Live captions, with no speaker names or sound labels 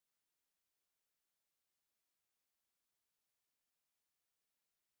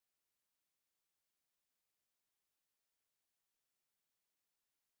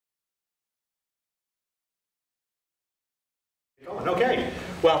Okay,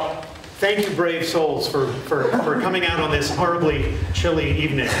 well, thank you, brave souls, for coming out on this horribly chilly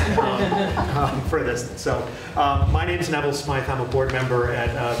evening for this. So, my name is Neville Smythe. I'm a board member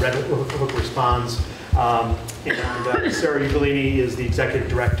at Red Hook Responds, and Sarah Ugolini is the executive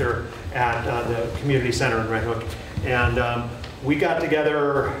director at the community center in Red Hook. And we got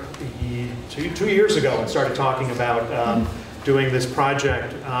together 2 years ago and started talking about doing this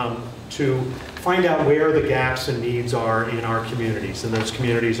project to find out where the gaps and needs are in our communities. And those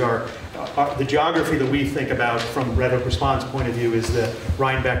communities are the geography that we think about from Red Hook Response point of view is the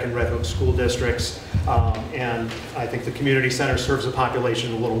Rhinebeck and Red Hook school districts. And I think the community center serves a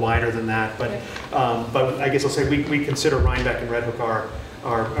population a little wider than that. But I guess I'll say we consider Rhinebeck and Red Hook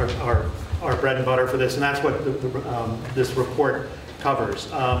our bread and butter for this. And that's what this report covers.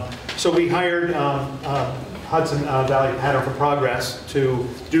 So we hired Hudson Valley Pattern for Progress to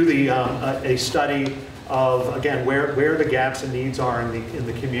do a study of, again, where the gaps and needs are in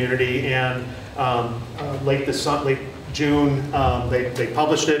the community. And late June, they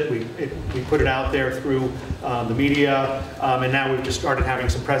published it. We put it out there through the media, and now we've just started having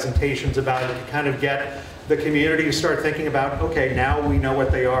some presentations about it to kind of get the community to start thinking about, okay, now we know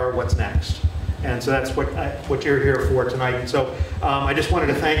what they are, what's next? And so that's what you're here for tonight. And so I just wanted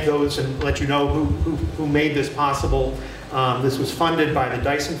to thank those and let you know who made this possible. This was funded by the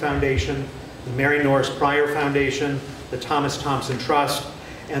Dyson Foundation, the Mary Norris Pryor Foundation, the Thomas Thompson Trust,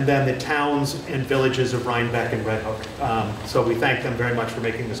 and then the towns and villages of Rhinebeck and Red Hook. So we thank them very much for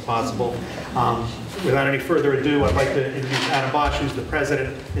making this possible. Without any further ado, I'd like to introduce Adam Bosch, who's the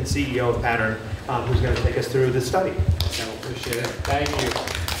president and CEO of Pattern, who's going to take us through this study. I appreciate it. Thank you.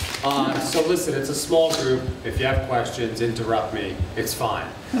 So listen, it's a small group. If you have questions, interrupt me. It's fine.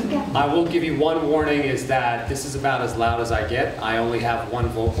 I will give you one warning, is that this is about as loud as I get. I only have one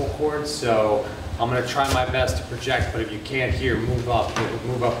vocal cord, so I'm going to try my best to project, but if you can't hear, move up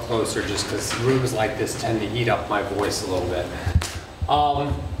closer, just because rooms like this tend to eat up my voice a little bit.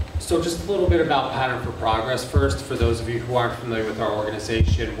 So just a little bit about Pattern for Progress first. For those of you who aren't familiar with our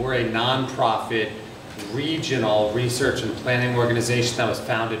organization, we're a nonprofit regional research and planning organization that was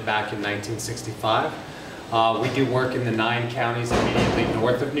founded back in 1965. We do work in the 9 counties immediately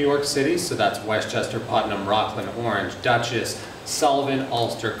north of New York City, so that's Westchester, Putnam, Rockland, Orange, Dutchess, Sullivan,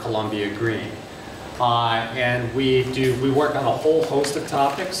 Ulster, Columbia, Greene. And we work on a whole host of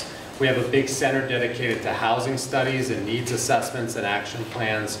topics. We have a big center dedicated to housing studies and needs assessments and action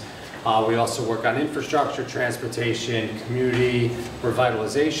plans. We also work on infrastructure, transportation, community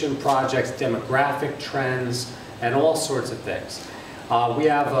revitalization projects, demographic trends, and all sorts of things. We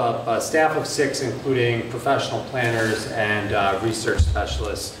have a staff of 6, including professional planners and research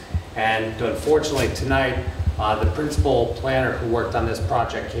specialists. And unfortunately tonight, the principal planner who worked on this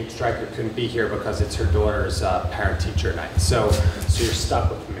project, Kate Stryker, couldn't be here because it's her daughter's parent-teacher night. So you're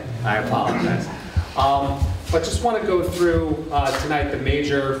stuck with me. I apologize. But just want to go through tonight the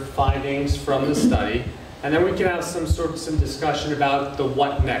major findings from the study, and then we can have some discussion about the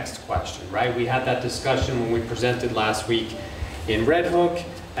what next question, right? We had that discussion when we presented last week in Red Hook,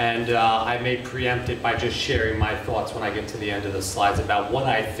 and I may preempt it by just sharing my thoughts when I get to the end of the slides about what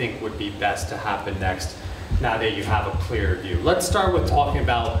I think would be best to happen next, now that you have a clear view. Let's start with talking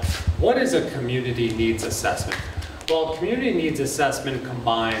about what is a community needs assessment. Well, community needs assessment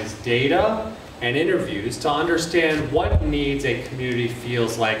combines data and interviews to understand what needs a community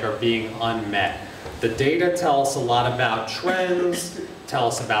feels like are being unmet. The data tell us a lot about trends, tell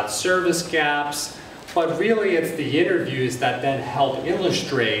us about service gaps, but really it's the interviews that then help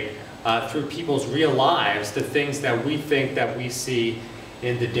illustrate through people's real lives the things that we think that we see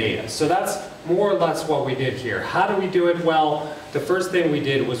in the data. So that's more or less what we did here. How do we do it? Well, the first thing we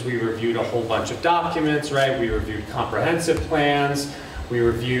did was we reviewed a whole bunch of documents, right? We reviewed comprehensive plans. We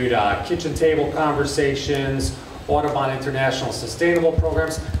reviewed kitchen table conversations, Audubon International Sustainable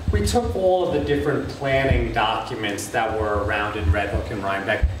Programs. We took all of the different planning documents that were around in Red Hook and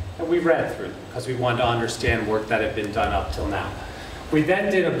Rhinebeck, and we read through them because we wanted to understand work that had been done up till now. We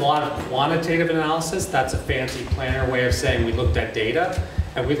then did a lot of quantitative analysis. That's a fancy planner way of saying we looked at data.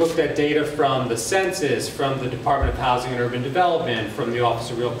 And we looked at data from the census, from the Department of Housing and Urban Development, from the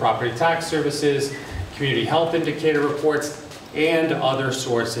Office of Real Property Tax Services, community health indicator reports, and other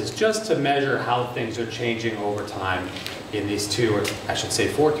sources, just to measure how things are changing over time in these 2, or I should say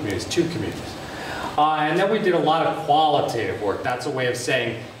 4 communities, 2 communities. And then we did a lot of qualitative work. That's a way of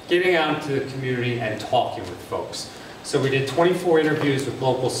saying getting out into the community and talking with folks. So we did 24 interviews with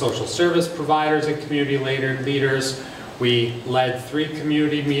local social service providers and community leaders. We led 3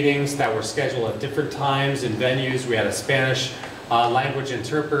 community meetings that were scheduled at different times and venues. We had a Spanish language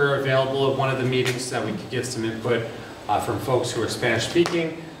interpreter available at one of the meetings so that we could get some input from folks who are Spanish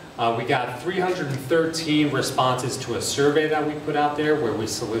speaking. We got 313 responses to a survey that we put out there where we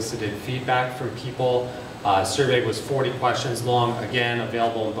solicited feedback from people. Survey was 40 questions long, again,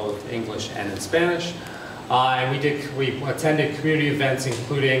 available in both English and in Spanish. And we attended community events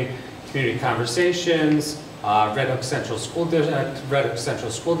including community conversations, Red Hook Central School District,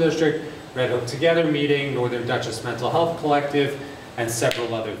 Red Hook Together meeting, Northern Dutchess Mental Health Collective, and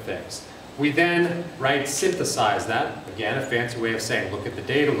several other things. We then, synthesize that, again, a fancy way of saying look at the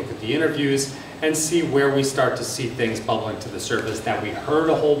data, look at the interviews, and see where we start to see things bubbling to the surface that we heard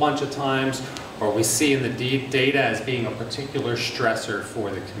a whole bunch of times, or we see in the data as being a particular stressor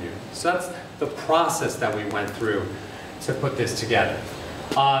for the community. So that's the process that we went through to put this together.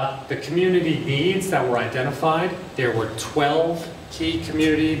 The community needs that were identified, there were 12 key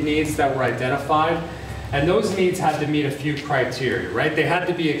community needs that were identified, and those needs had to meet a few criteria, right? They had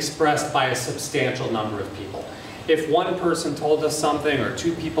to be expressed by a substantial number of people. If one person told us something or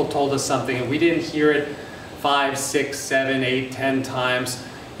two people told us something and we didn't hear it 5, 6, 7, 8, 10 times,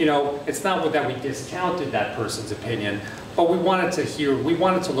 you know, it's not that we discounted that person's opinion, but we wanted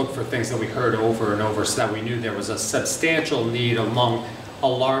to look for things that we heard over and over so that we knew there was a substantial need among a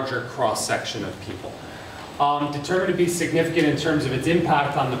larger cross-section of people. Determined to be significant in terms of its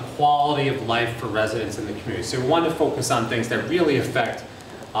impact on the quality of life for residents in the community. So we wanted to focus on things that really affect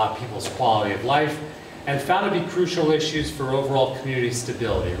people's quality of life, and found to be crucial issues for overall community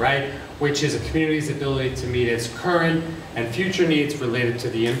stability, right? Which is a community's ability to meet its current and future needs related to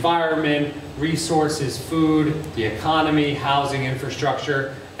the environment, resources, food, the economy, housing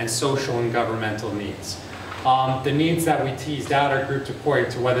infrastructure, and social and governmental needs. The needs that we teased out are grouped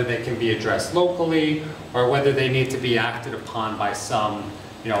according to whether they can be addressed locally or whether they need to be acted upon by some,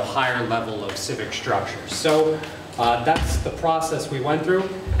 higher level of civic structures. So that's the process we went through.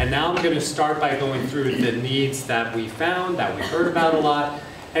 And now I'm going to start by going through the needs that we found, that we heard about a lot,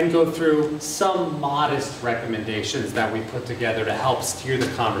 and go through some modest recommendations that we put together to help steer the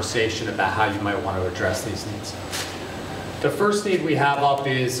conversation about how you might want to address these needs. The first need we have up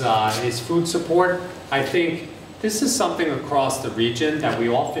is food support. I think this is something across the region that we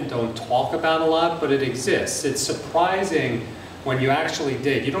often don't talk about a lot, but it exists. It's surprising when you actually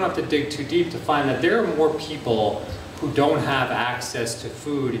dig. You don't have to dig too deep to find that there are more people who don't have access to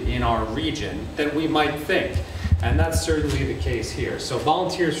food in our region than we might think. And that's certainly the case here. So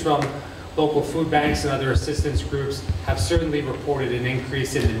volunteers from local food banks and other assistance groups have certainly reported an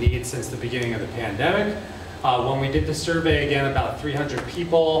increase in the need since the beginning of the pandemic. When we did the survey, again, about 300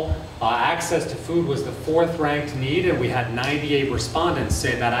 people, access to food was the 4th ranked need, and we had 98 respondents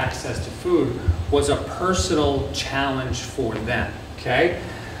say that access to food was a personal challenge for them, okay?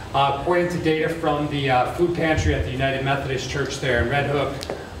 According to data from the food pantry at the United Methodist Church there in Red Hook,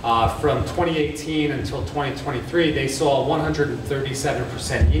 from 2018 until 2023, they saw a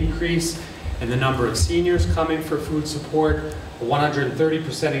 137% increase in the number of seniors coming for food support, a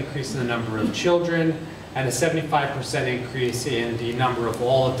 130% increase in the number of children, and a 75% increase in the number of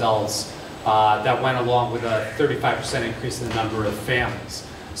all adults that went along with a 35% increase in the number of families.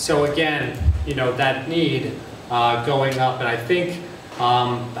 So again, that need going up, and I think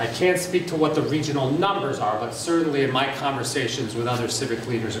I can't speak to what the regional numbers are, but certainly in my conversations with other civic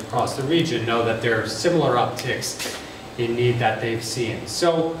leaders across the region know that there are similar upticks in need that they've seen.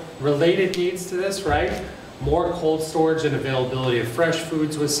 So related needs to this, right? More cold storage and availability of fresh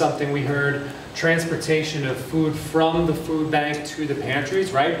foods was something we heard. Transportation of food from the food bank to the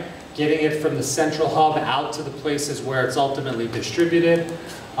pantries, right? Getting it from the central hub out to the places where it's ultimately distributed.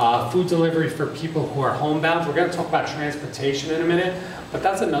 Food delivery for people who are homebound. We're going to talk about transportation in a minute, but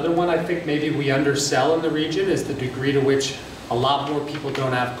that's another one I think maybe we undersell in the region, is the degree to which a lot more people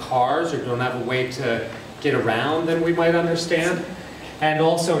don't have cars or don't have a way to get around than we might understand. And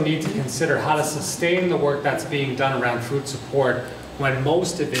also need to consider how to sustain the work that's being done around food support when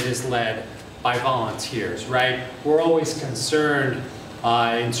most of it is led by volunteers, right? We're always concerned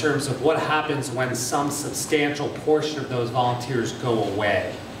in terms of what happens when some substantial portion of those volunteers go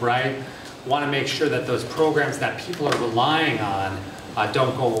away, right? Want to make sure that those programs that people are relying on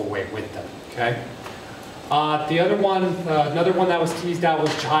don't go away with them, okay? The other one, another one that was teased out was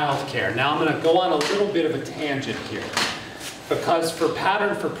childcare. Now I'm going to go on a little bit of a tangent here, because for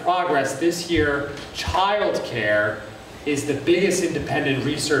Pattern for Progress this year, childcare is the biggest independent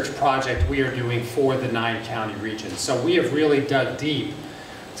research project we are doing for the 9-county region. So we have really dug deep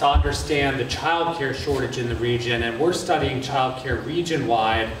to understand the childcare shortage in the region, and we're studying childcare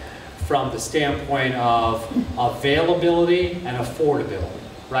region-wide from the standpoint of availability and affordability,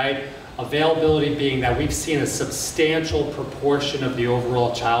 right? Availability being that we've seen a substantial proportion of the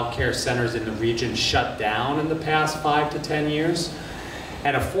overall child care centers in the region shut down in the past 5 to 10 years.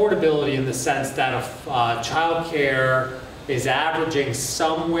 And affordability in the sense that child care is averaging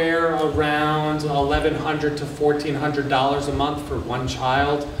somewhere around $1,100 to $1,400 a month for one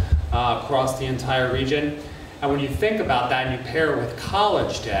child across the entire region. And when you think about that and you pair it with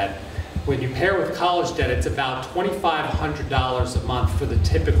college debt, it's about $2,500 a month for the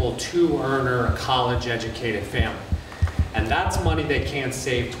typical two-earner, college-educated family. And that's money they can't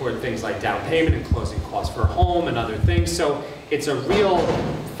save toward things like down payment and closing costs for a home and other things. So it's a real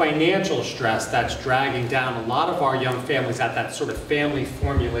financial stress that's dragging down a lot of our young families at that sort of family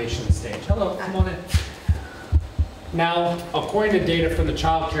formulation stage. Hello, come on in. Now, according to data from the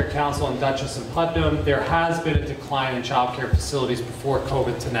Child Care Council in Dutchess and Putnam, there has been a decline in child care facilities before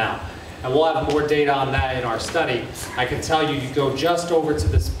COVID to now. And we'll have more data on that in our study. I can tell you, you go just over to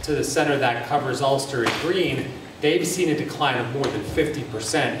the center that covers Ulster and Green, they've seen a decline of more than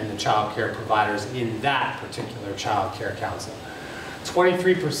 50% in the child care providers in that particular Child Care Council.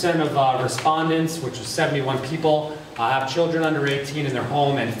 23% of respondents, which was 71 people, have children under 18 in their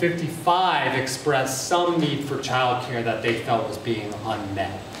home, and 55 expressed some need for child care that they felt was being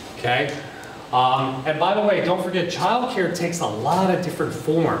unmet, okay? And by the way, don't forget, child care takes a lot of different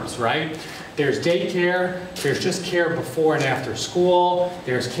forms, right? There's daycare, there's just care before and after school,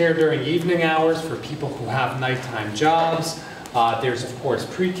 there's care during evening hours for people who have nighttime jobs, there's of course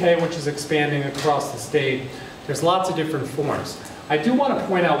pre-K, which is expanding across the state. There's lots of different forms. I do want to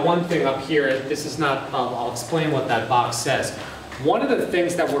point out one thing up here. This is not, I'll explain what that box says. One of the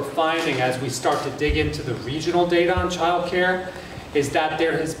things that we're finding as we start to dig into the regional data on child care is that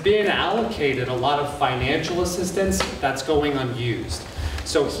there has been allocated a lot of financial assistance that's going unused.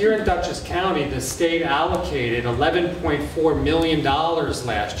 So here in Dutchess County, the state allocated $11.4 million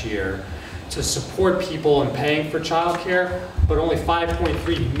last year to support people in paying for child care, but only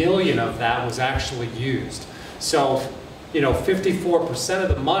 5.3 million of that was actually used. So, you know, 54% of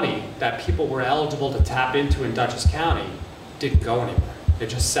the money that people were eligible to tap into in Dutchess County didn't go anywhere. It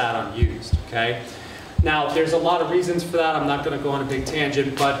just sat unused, okay? Now, there's a lot of reasons for that. I'm not going to go on a big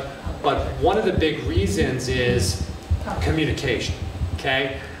tangent, but one of the big reasons is communication,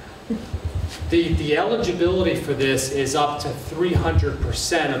 okay? The eligibility for this is up to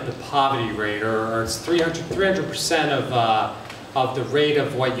 300% of the poverty rate, or it's 300% of the rate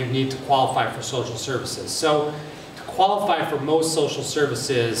of what you need to qualify for social services. So to qualify for most social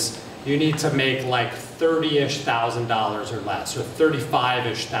services, you need to make like $30,000-ish or less, or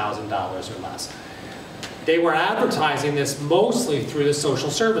 $35,000-ish or less. They were advertising this mostly through the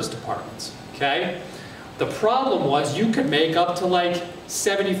social service departments, okay? The problem was you could make up to like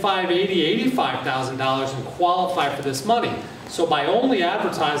 $75,000, $80,000, $85,000 and qualify for this money. So by only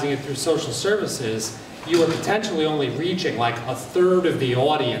advertising it through social services, you were potentially only reaching like a third of the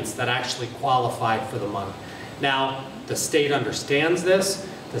audience that actually qualified for the money. Now, the state understands this.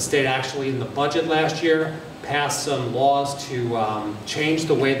 The state actually in the budget last year passed some laws to change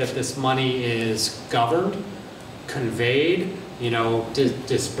the way that this money is governed, conveyed, you know,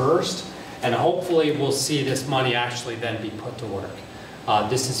 dispersed, and hopefully we'll see this money actually then be put to work.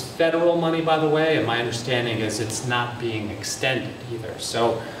 This is federal money, by the way, and my understanding is it's not being extended either.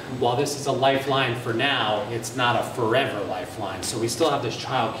 So while this is a lifeline for now, it's not a forever lifeline. So we still have this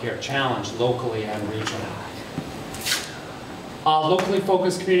child care challenge locally and regionally. Locally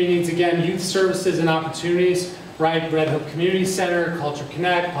focused community needs, again, youth services and opportunities, right? Red Hook Community Center, Culture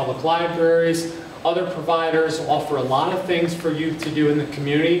Connect, public libraries, other providers offer a lot of things for youth to do in the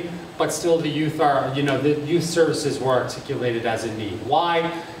community, but still the youth are, you know, the youth services were articulated as a need.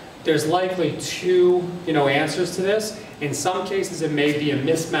 Why? There's likely two, you know, answers to this. In some cases, it may be a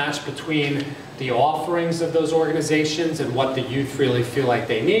mismatch between the offerings of those organizations and what the youth really feel like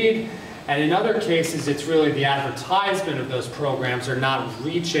they need. And in other cases, it's really the advertisement of those programs are not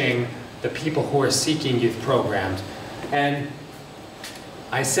reaching the people who are seeking youth programs. And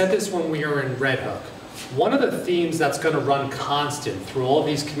I said this when we were in Red Hook. One of the themes that's going to run constant through all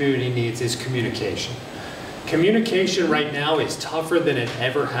these community needs is communication. Communication right now is tougher than it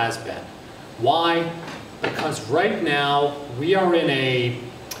ever has been. Why? Because right now we are in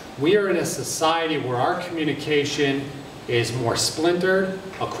a society where our communication is more splintered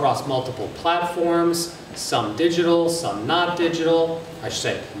across multiple platforms, some digital, some not digital. I should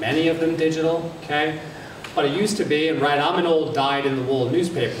say many of them digital, okay? But it used to be, and right, I'm an old dyed-in-the-wool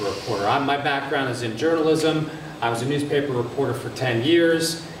newspaper reporter. My background is in journalism. I was a newspaper reporter for 10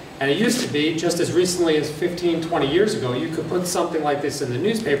 years. And it used to be, just as recently as 15, 20 years ago, you could put something like this in the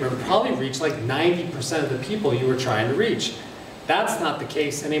newspaper and probably reach like 90% of the people you were trying to reach. That's not the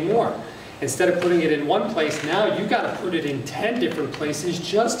case anymore. Instead of putting it in one place, now you got to put it in 10 different places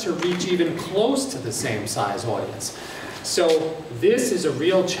just to reach even close to the same size audience. So this is a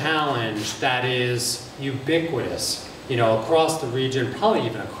real challenge that is ubiquitous, you know, across the region, probably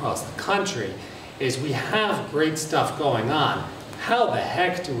even across the country, is we have great stuff going on. How the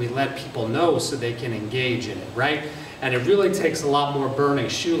heck do we let people know so they can engage in it, right? And it really takes a lot more burning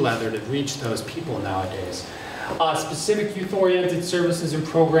shoe leather to reach those people nowadays. Specific youth-oriented services and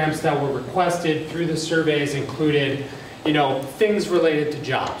programs that were requested through the surveys included, you know, things related to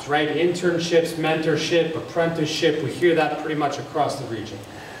jobs, right? Internships, mentorship, apprenticeship, we hear that pretty much across the region.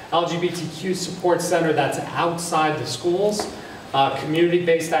 LGBTQ support center that's outside the schools.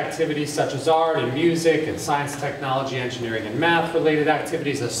 Community-based activities such as art and music and science, technology, engineering, and math-related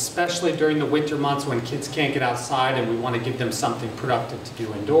activities, especially during the winter months when kids can't get outside and we want to give them something productive to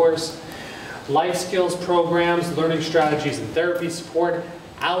do indoors. Life skills programs, learning strategies and therapy support,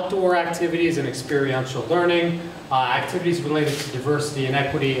 outdoor activities and experiential learning, activities related to diversity and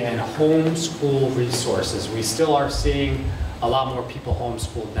equity, and homeschool resources. We still are seeing a lot more people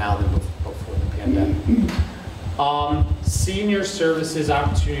homeschooled now than before the pandemic. Senior services,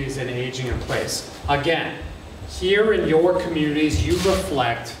 opportunities, and aging in place. Again, here in your communities, you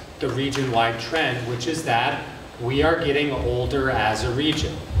reflect the region-wide trend, which is that we are getting older as a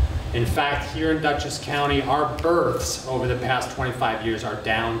region. In fact, here in Dutchess County, our births over the past 25 years are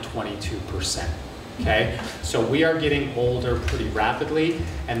down 22%. Okay? So we are getting older pretty rapidly,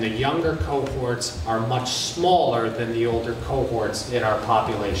 and the younger cohorts are much smaller than the older cohorts in our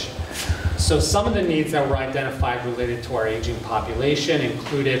population. So some of the needs that were identified related to our aging population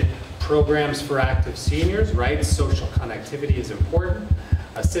included programs for active seniors, right? Social connectivity is important.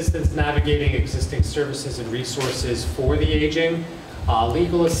 Assistance navigating existing services and resources for the aging.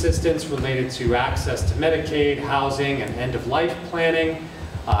 Legal assistance related to access to Medicaid, housing, and end-of-life planning.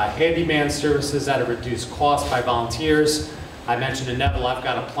 Handyman services at a reduced cost by volunteers. I mentioned to Neville, I've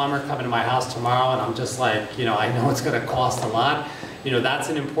got a plumber coming to my house tomorrow, and I'm just like, you know, I know it's going to cost a lot. You know, that's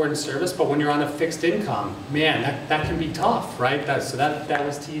an important service, but when you're on a fixed income, man, that can be tough, right? So that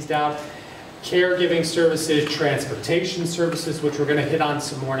was teased out. Caregiving services, transportation services, which we're going to hit on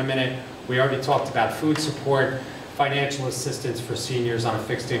some more in a minute. We already talked about food support, financial assistance for seniors on a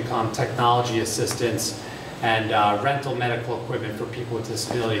fixed income, technology assistance, and rental medical equipment for people with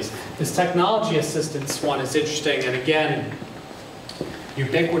disabilities. This technology assistance one is interesting, and again,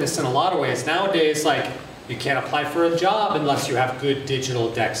 ubiquitous in a lot of ways. Nowadays, like, you can't apply for a job unless you have good digital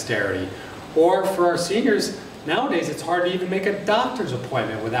dexterity. Or for our seniors, nowadays it's hard to even make a doctor's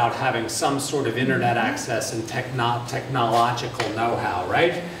appointment without having some sort of internet access and technological know-how,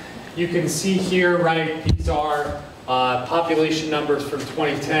 right? You can see here, right, these are population numbers from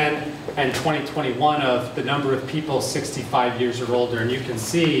 2010 and 2021 of the number of people 65 years or older, and you can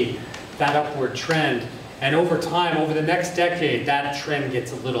see that upward trend. And over time, over the next decade, that trend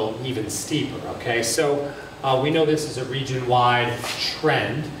gets a little even steeper, okay? So we know this is a region-wide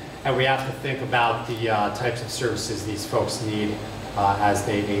trend, and we have to think about the types of services these folks need as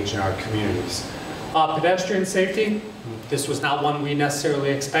they age in our communities. Pedestrian safety, this was not one we necessarily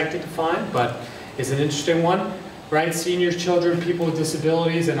expected to find, but is an interesting one, right? Seniors, children, people with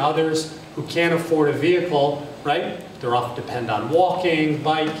disabilities, and others who can't afford a vehicle, right? They're often depend on walking,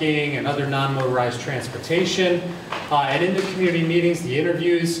 biking, and other non-motorized transportation. And in the community meetings, the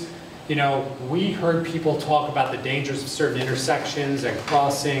interviews, you know, we heard people talk about the dangers of certain intersections and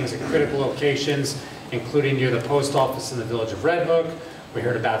crossings and critical locations, including near the post office in the village of Red Hook. We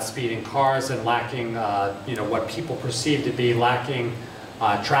heard about speeding cars and lacking, you know, what people perceive to be lacking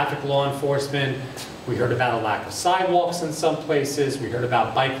traffic law enforcement. We heard about a lack of sidewalks in some places. We heard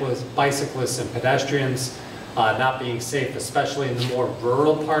about bicyclists and pedestrians not being safe, especially in the more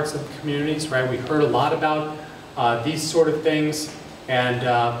rural parts of the communities, right? We heard a lot about these sort of things.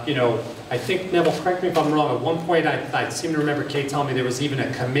 And, you know, I think, Neville, correct me if I'm wrong, at one point I seem to remember Kate telling me there was even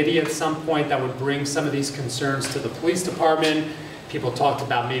a committee at some point that would bring some of these concerns to the police department. People talked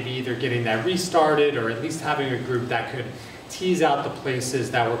about maybe either getting that restarted or at least having a group that could tease out the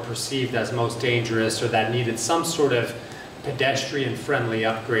places that were perceived as most dangerous or that needed some sort of pedestrian-friendly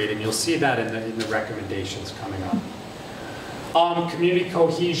upgrade, and you'll see that in the recommendations coming up. Community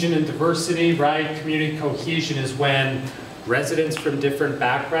cohesion and diversity, right? Community cohesion is when residents from different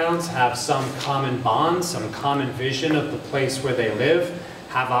backgrounds have some common bonds, some common vision of the place where they live,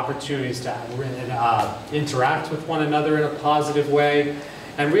 have opportunities to interact with one another in a positive way,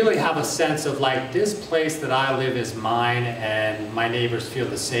 and really have a sense of like, this place that I live is mine and my neighbors feel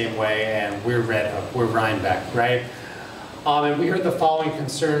the same way and we're Red Hook, we're Rhinebeck, right? And we heard the following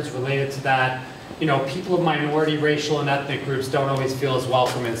concerns related to that. you know, people of minority, racial, and ethnic groups don't always feel as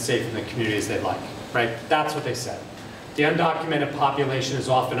welcome and safe in the community as they'd like, right? That's what they said. The undocumented population is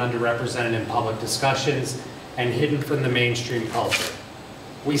often underrepresented in public discussions and hidden from the mainstream culture.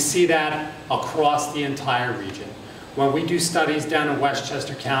 We see that across the entire region. When we do studies down in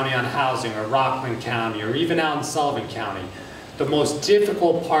Westchester County on housing, or Rockland County, or even out in Sullivan County, the most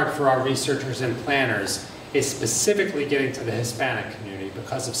difficult part for our researchers and planners is specifically getting to the Hispanic community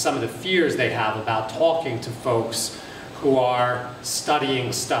because of some of the fears they have about talking to folks who are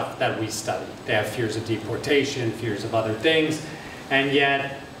studying stuff that we study. They have fears of deportation, fears of other things, and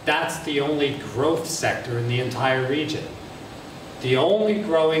yet that's the only growth sector in the entire region. The only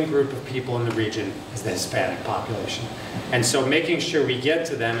growing group of people in the region is the Hispanic population. And so making sure we get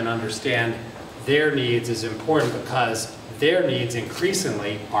to them and understand their needs is important because their needs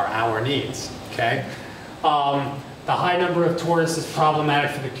increasingly are our needs, okay? The high number of tourists is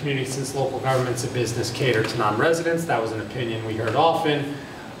problematic for the community since local governments and business cater to non-residents. That was an opinion we heard often.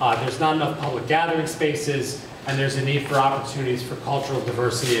 There's not enough public gathering spaces, and there's a need for opportunities for cultural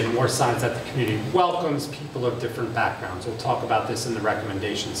diversity and more signs that the community welcomes people of different backgrounds. We'll talk about this in the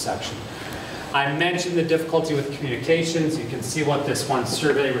recommendations section. I mentioned the difficulty with communications. You can see what this one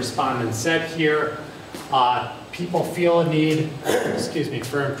survey respondent said here. People feel a need, excuse me,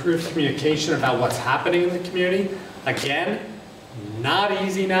 for improved communication about what's happening in the community. Again, not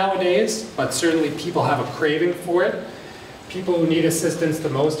easy nowadays, but certainly people have a craving for it. People who need assistance the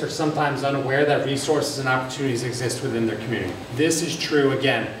most are sometimes unaware that resources and opportunities exist within their community. This is true,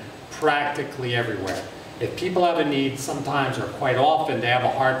 again, practically everywhere. If people have a need, sometimes or quite often, they have a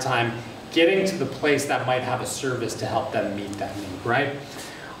hard time getting to the place that might have a service to help them meet that need, right?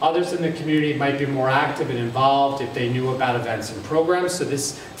 Others in the community might be more active and involved if they knew about events and programs. So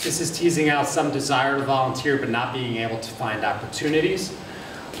this is teasing out some desire to volunteer but not being able to find opportunities.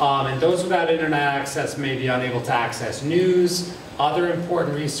 And those without internet access may be unable to access news, other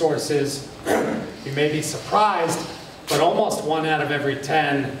important resources. You may be surprised, but almost 1 out of every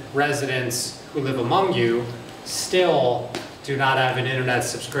 10 residents who live among you still do not have an internet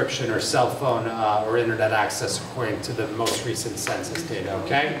subscription or cell phone or internet access according to the most recent census data,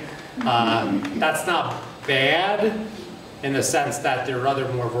 okay? That's not bad in the sense that there are other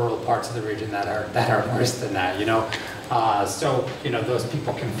more rural parts of the region that are worse than that, you know? So, you know, those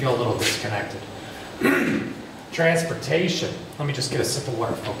people can feel a little disconnected. Transportation. Let me just get a sip of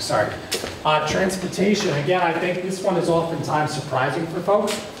water, folks, sorry. Transportation, again, I think this one is oftentimes surprising for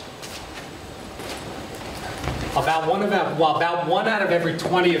folks. About one out of every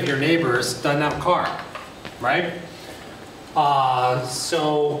 20 of your neighbors doesn't have a car, right?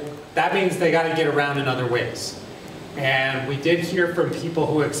 So that means they got to get around in other ways. And we did hear from people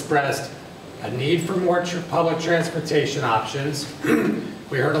who expressed a need for more public transportation options.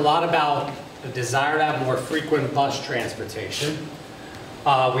 We heard a lot about the desire to have more frequent bus transportation.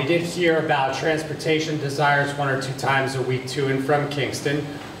 We did hear about transportation desires 1 or 2 times a week to and from Kingston.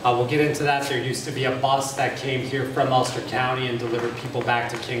 We'll get into that. There used to be a bus that came here from Ulster County and delivered people back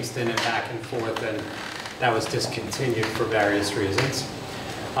to Kingston and back and forth, and that was discontinued for various reasons.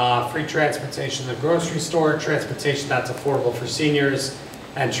 Free transportation to the grocery store, transportation that's affordable for seniors,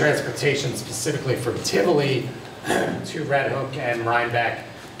 and transportation specifically from Tivoli to Red Hook and Rhinebeck.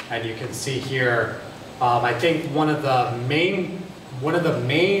 And you can see here, I think one of the main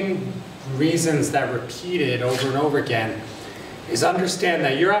reasons that repeated over and over again is understand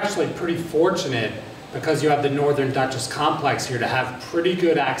that you're actually pretty fortunate because you have the Northern Duchess complex here to have pretty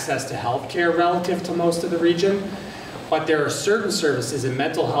good access to healthcare relative to most of the region. But there are certain services, and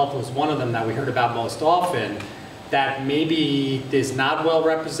mental health was one of them that we heard about most often, that maybe is not well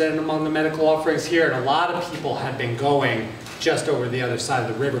represented among the medical offerings here. And a lot of people have been going just over the other side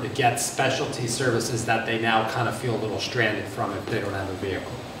of the river to get specialty services that they now kind of feel a little stranded from if they don't have a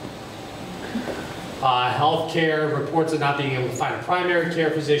vehicle. Healthcare, reports of not being able to find a primary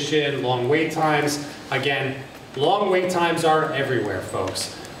care physician, long wait times. Again, long wait times are everywhere,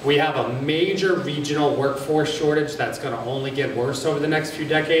 folks. We have a major regional workforce shortage that's going to only get worse over the next few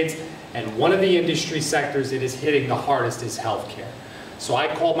decades. And one of the industry sectors it is hitting the hardest is healthcare. So I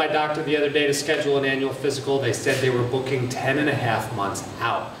called my doctor the other day to schedule an annual physical. They said they were booking 10.5 months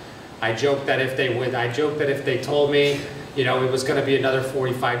out. I joked that if they told me, you know, it was going to be another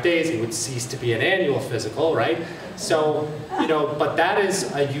 45 days, it would cease to be an annual physical, right? So, you know, but that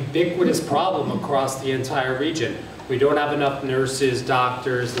is a ubiquitous problem across the entire region. We don't have enough nurses,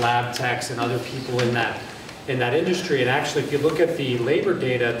 doctors, lab techs, and other people in that in that industry. And actually, if you look at the labor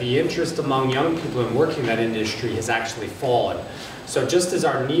data, the interest among young people in working in that industry has actually fallen. So just as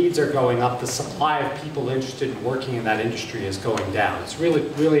our needs are going up, the supply of people interested in working in that industry is going down. It's really,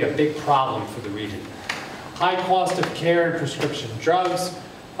 really a big problem for the region. High cost of care and prescription drugs,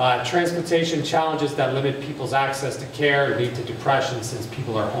 transportation challenges that limit people's access to care, lead to depression since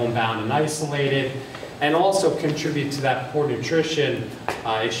people are homebound and isolated, and also contribute to that poor nutrition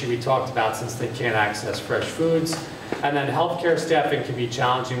issue we talked about since they can't access fresh foods. And then healthcare staffing can be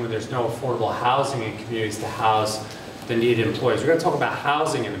challenging when there's no affordable housing in communities to house the needed employees. We're going to talk about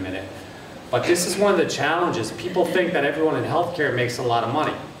housing in a minute, but this is one of the challenges. People think that everyone in healthcare makes a lot of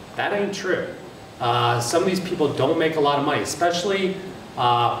money. That ain't true. Some of these people don't make a lot of money, especially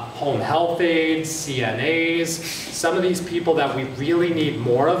home health aides, CNAs, some of these people that we really need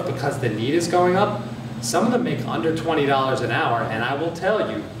more of because the need is going up. Some of them make under $20 an hour, and I will tell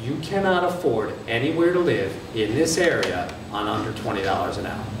you, you cannot afford anywhere to live in this area on under $20 an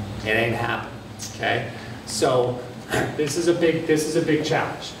hour. It ain't happening, okay? So this is a big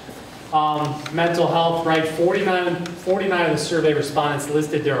challenge. Mental health, right? 49 of the survey respondents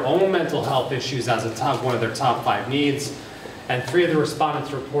listed their own mental health issues as one of their top 5 needs. And 3 of the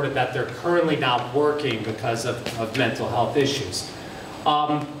respondents reported that they're currently not working because of mental health issues.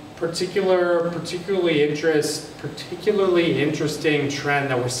 Particularly interesting trend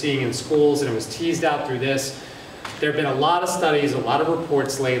that we're seeing in schools, and it was teased out through this. There have been a lot of studies, a lot of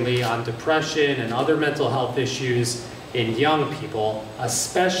reports lately on depression and other mental health issues in young people,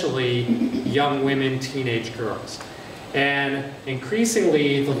 especially young women, teenage girls. And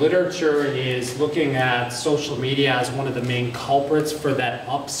increasingly, the literature is looking at social media as one of the main culprits for that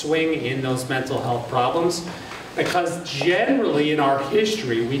upswing in those mental health problems. Because generally in our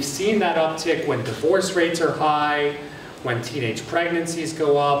history, we've seen that uptick when divorce rates are high, when teenage pregnancies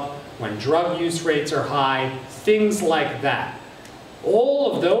go up, when drug use rates are high, things like that.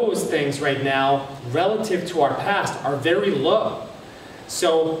 All of those things right now, relative to our past, are very low.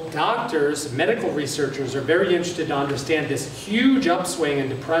 So doctors, medical researchers are very interested to understand this huge upswing in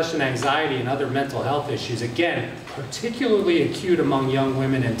depression, anxiety, and other mental health issues. Again, particularly acute among young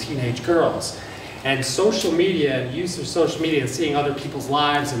women and teenage girls. And social media and use of social media and seeing other people's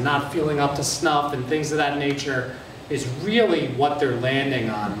lives and not feeling up to snuff and things of that nature is really what they're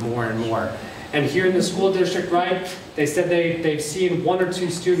landing on more and more. And here in the school district, right, they said they've seen 1 or 2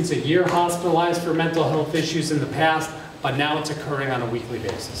 students a year hospitalized for mental health issues in the past, but now it's occurring on a weekly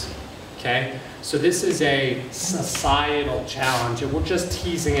basis, okay? So this is a societal challenge, and we're just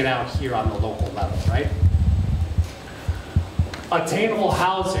teasing it out here on the local level, right? Attainable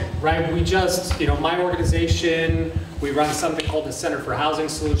housing, right? We just, my organization, we run something called the Center for Housing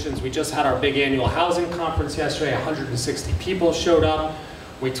Solutions. We just had our big annual housing conference yesterday. 160 people showed up.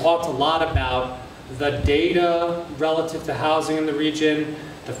 We talked a lot about the data relative to housing in the region,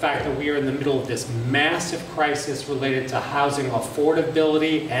 the fact that we are in the middle of this massive crisis related to housing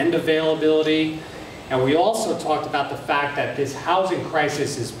affordability and availability. And we also talked about the fact that this housing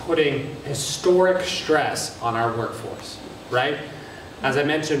crisis is putting historic stress on our workforce, right? As I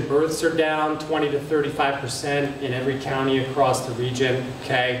mentioned, births are down 20 to 35% in every county across the region,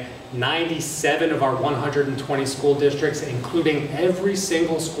 okay? 97 of our 120 school districts, including every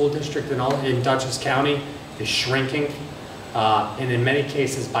single school district in Dutchess County, is shrinking. And in many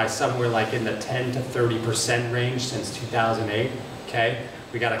cases by somewhere like in the 10 to 30% range since 2008, okay?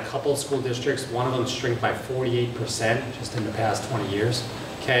 We got a couple school districts, one of them shrink by 48% just in the past 20 years,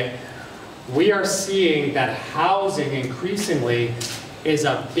 okay? We are seeing that housing increasingly is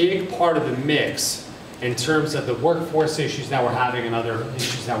a big part of the mix in terms of the workforce issues that we're having and other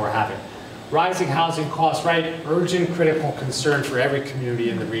issues that we're having. Rising housing costs, right? Urgent critical concern for every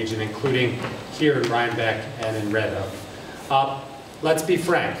community in the region, including here in Rhinebeck and in Red Hook. Let's be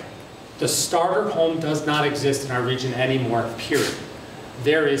frank, the starter home does not exist in our region anymore, period.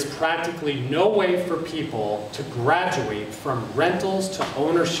 There is practically no way for people to graduate from rentals to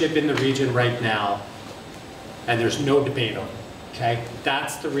ownership in the region right now, and there's no debate on it, okay?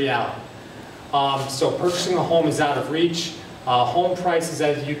 That's the reality. So purchasing a home is out of reach. Home prices,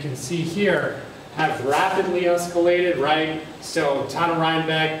 as you can see here, have rapidly escalated, right? So town of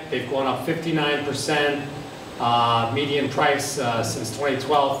Rhinebeck, they've gone up 59%. Median price since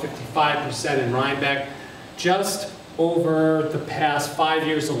 2012, 55% in Rhinebeck. Just over the past 5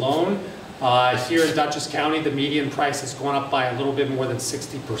 years alone, here in Dutchess County, the median price has gone up by a little bit more than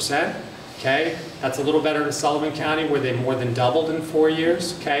 60%. Okay, that's a little better in Sullivan County, where they more than doubled in 4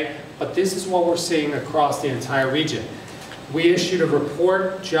 years. Okay, but this is what we're seeing across the entire region. We issued a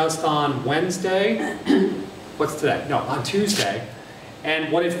report just on Wednesday. What's today? No, on Tuesday.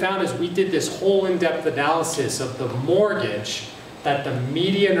 And what it found is we did this whole in-depth analysis of the mortgage that the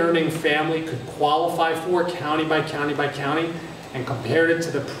median earning family could qualify for county by county by county, and compared it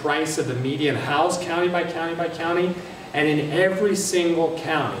to the price of the median house county by county by county. And in every single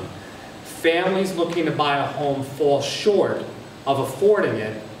county, families looking to buy a home fall short of affording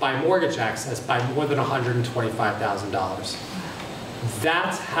it by mortgage access by more than $125,000.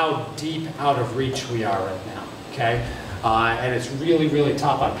 That's how deep out of reach we are right now, okay? And it's really, really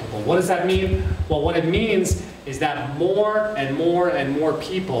tough on people. What does that mean? Well, what it means is that more and more and more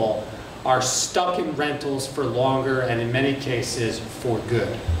people are stuck in rentals for longer, and in many cases for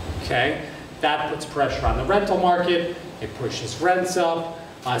good, okay? That puts pressure on the rental market, it pushes rents up,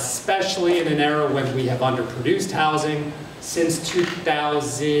 especially in an era when we have underproduced housing. Since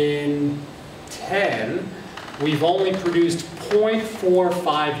 2010, we've only produced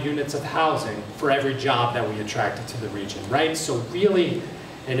 0.45 units of housing for every job that we attracted to the region, right? So really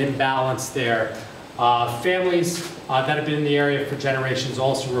an imbalance there. Families that have been in the area for generations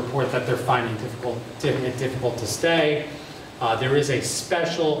also report that they're finding it difficult to stay. There is a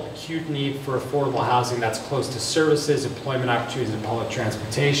special acute need for affordable housing that's close to services, employment opportunities, and public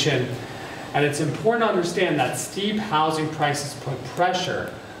transportation. And it's important to understand that steep housing prices put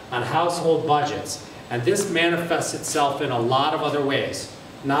pressure on household budgets. And this manifests itself in a lot of other ways.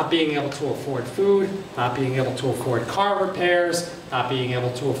 Not being able to afford food, not being able to afford car repairs, not being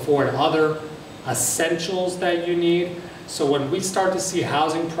able to afford other essentials that you need. So when we start to see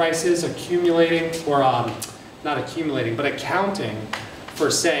housing prices accumulating, or not accumulating, but accounting for,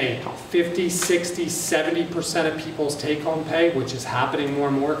 say, 50, 60, 70% of people's take-home pay, which is happening more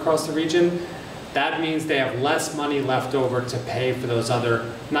and more across the region, that means they have less money left over to pay for those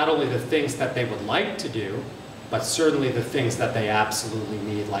other, not only the things that they would like to do, but certainly the things that they absolutely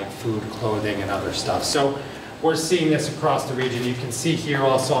need, like food, clothing, and other stuff. So we're seeing this across the region. You can see here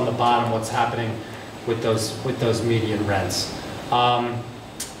also on the bottom what's happening with those median rents.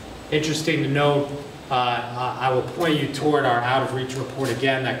 Interesting to note, I will point you toward our out of reach report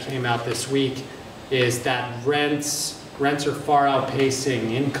again that came out this week, is that rents are far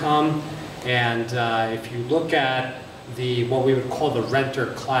outpacing income. And if you look at what we would call the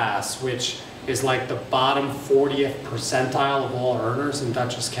renter class, which is like the bottom 40th percentile of all earners in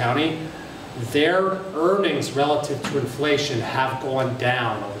Dutchess County, their earnings relative to inflation have gone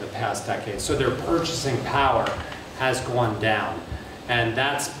down over the past decade. So their purchasing power has gone down. And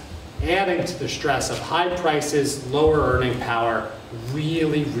that's adding to the stress of high prices, lower earning power,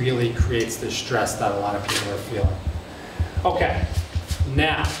 really, really creates the stress that a lot of people are feeling. Okay,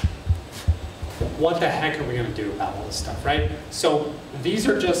 now, what the heck are we going to do about all this stuff, right? So these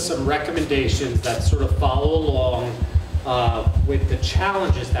are just some recommendations that sort of follow along with the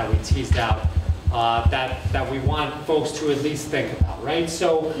challenges that we teased out that we want folks to at least think about, right?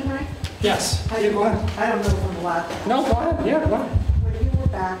 So, Can I? yes. I don't know from the last. No, go ahead. Yeah, go ahead. When you were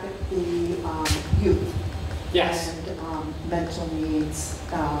back at the youth. Yes. And mental needs,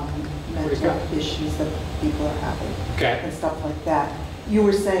 mental issues that people are having. Okay. And stuff like that. You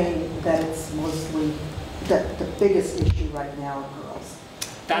were saying that it's mostly, that the biggest issue right now are girls.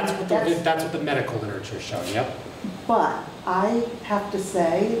 That's what the medical literature is showing, yep. But I have to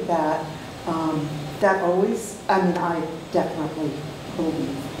say that that always, I mean, I definitely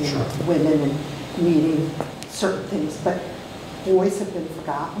believe in women and needing certain things, but boys have been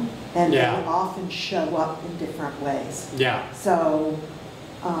forgotten, and they often show up in different ways. Yeah. So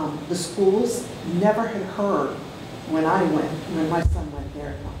the schools never had heard, when my son went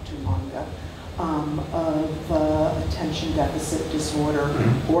there not too long ago, of attention deficit disorder,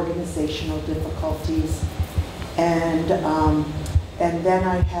 organizational difficulties, and then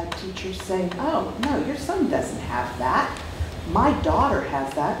I had teachers saying, oh, no, your son doesn't have that. My daughter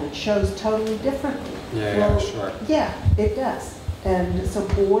has that. It shows totally differently. Yeah, well, sure. Yeah, it does. And so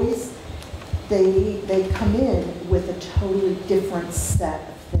boys, they come in with a totally different set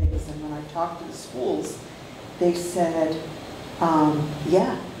of things. And when I talked to the schools, they said,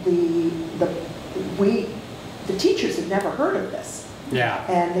 yeah, the teachers had never heard of this. Yeah.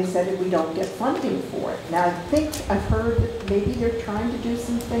 And they said that we don't get funding for it. Now, I think I've heard that maybe they're trying to do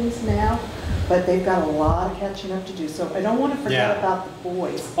some things now, but they've got a lot of catching up to do. So I don't want to forget about the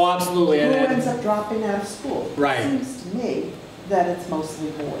boys. Oh, absolutely. Who ends up dropping out of school? Right. It seems to me that it's mostly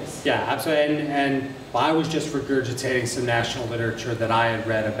boys. Yeah, absolutely. And I was just regurgitating some national literature that I had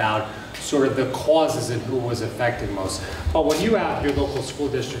read about sort of the causes and who was affecting most. But when you have your local school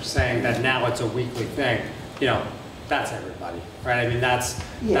district saying that now it's a weekly thing, you know, that's everybody, right? I mean, that's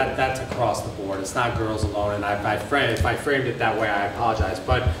across the board. It's not girls alone. And if I framed it that way, I apologize.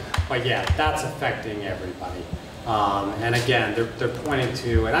 But yeah, that's affecting everybody. And again, they're pointing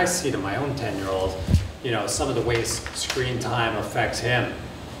to, and I see it in my own 10-year-old, you know, some of the ways screen time affects him.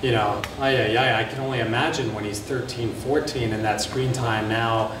 You know, I can only imagine when he's 13, 14, and that screen time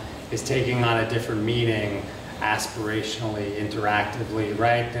now is taking on a different meaning, aspirationally, interactively,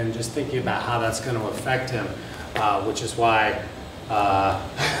 right? And just thinking about how that's going to affect him, which is why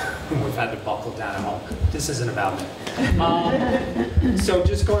we've had to buckle down at home. This isn't about me. So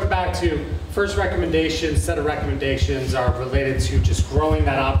just going back to first recommendation, set of recommendations are related to just growing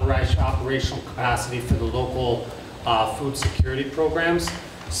that operational capacity for the local food security programs.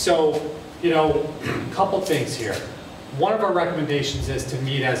 So, you know, a couple things here. One of our recommendations is to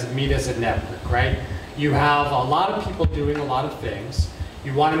meet as a network, right? You have a lot of people doing a lot of things.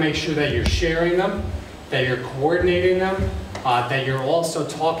 You want to make sure that you're sharing them, that you're coordinating them, that you're also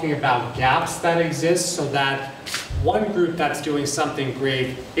talking about gaps that exist so that one group that's doing something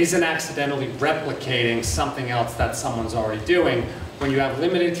great isn't accidentally replicating something else that someone's already doing. When you have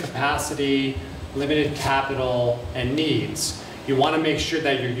limited capacity, limited capital, and needs, you want to make sure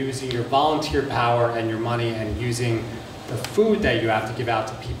that you're using your volunteer power and your money and using the food that you have to give out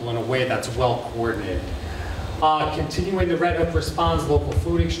to people in a way that's well coordinated. Continuing the Red Hook Responds local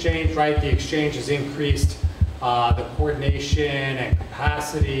food exchange, right? The exchange has increased the coordination and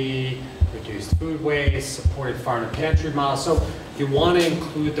capacity, reduced food waste, supported farm and pantry model. So you want to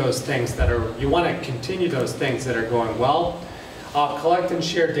include those things that are, you want to continue those things that are going well. Collect and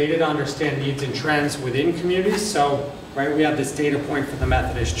share data to understand needs and trends within communities. So, right, we have this data point for the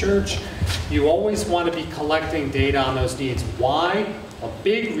Methodist Church. You always want to be collecting data on those needs. Why? A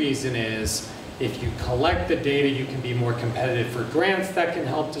big reason is if you collect the data, you can be more competitive for grants that can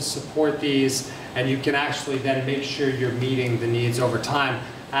help to support these, and you can actually then make sure you're meeting the needs over time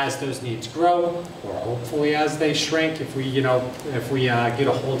as those needs grow, or hopefully as they shrink if we, get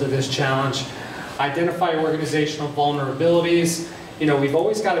a hold of this challenge. Identify organizational vulnerabilities. You know, we've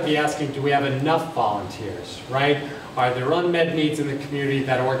always got to be asking, do we have enough volunteers, right? Are there unmet needs in the community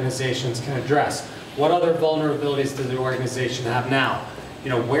that organizations can address? What other vulnerabilities does the organization have now? You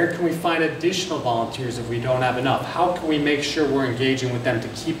know, where can we find additional volunteers if we don't have enough? How can we make sure we're engaging with them to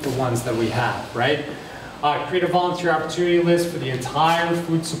keep the ones that we have, right? Create a volunteer opportunity list for the entire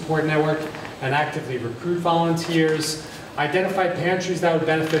food support network and actively recruit volunteers. Identify pantries that would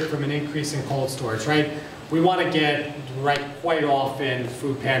benefit from an increase in cold storage, right? We want to get, right, quite often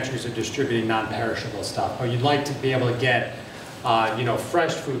food pantries are distributing non-perishable stuff, but you'd like to be able to get,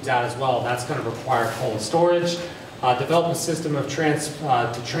 fresh foods out as well. That's going to require cold storage. Develop a system of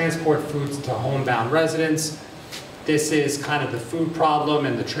to transport foods to homebound residents. This is kind of the food problem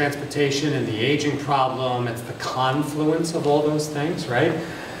and the transportation and the aging problem. It's the confluence of all those things, right?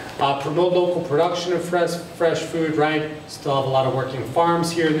 Promote local production of fresh food, right? Still have a lot of working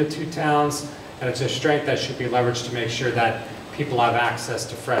farms here in the two towns, and it's a strength that should be leveraged to make sure that people have access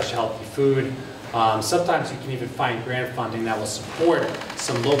to fresh, healthy food. Sometimes you can even find grant funding that will support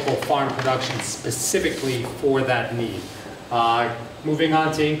some local farm production specifically for that need. Moving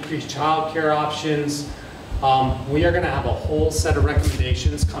on to increased child care options. We are going to have a whole set of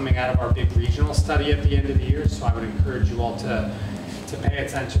recommendations coming out of our big regional study at the end of the year, so I would encourage you all to pay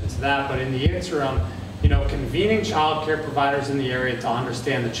attention to that. But in the interim, you know, convening child care providers in the area to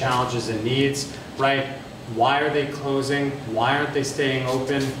understand the challenges and needs, right? Why are they closing? Why aren't they staying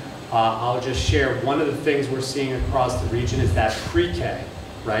open? I'll just share one of the things we're seeing across the region is that pre-K,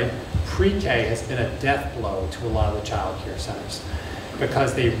 right? Pre-K has been a death blow to a lot of the child care centers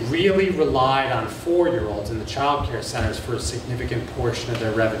because they really relied on 4-year-olds in the child care centers for a significant portion of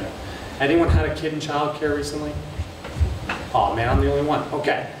their revenue. Anyone had a kid in child care recently? Oh man, I'm the only one.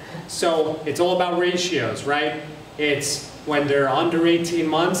 Okay, so it's all about ratios, right? It's when they're under 18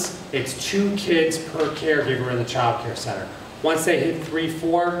 months, it's 2 kids per caregiver in the child care center. Once they hit 3,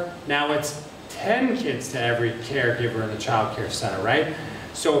 4, now it's 10 kids to every caregiver in the child care center, right?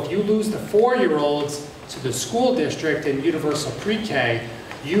 So if you lose the 4-year-olds to the school district in universal pre-K,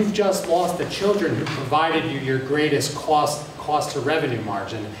 you've just lost the children who provided you your greatest cost to revenue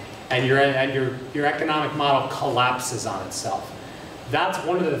margin, and your economic model collapses on itself. That's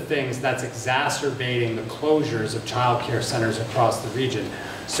one of the things that's exacerbating the closures of child care centers across the region.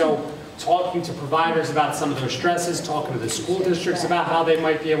 So talking to providers about some of those stresses, talking to the school districts about how they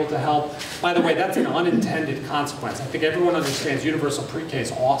might be able to help. By the way, that's an unintended consequence. I think everyone understands universal pre-K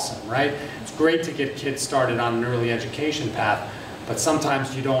is awesome, right? It's great to get kids started on an early education path, but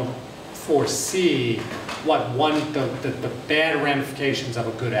sometimes you don't foresee the bad ramifications of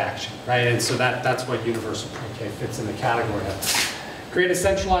a good action, right? And so that's what universal pre-K fits in the category of. Create a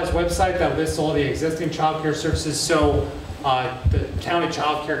centralized website that lists all the existing child care services. So The County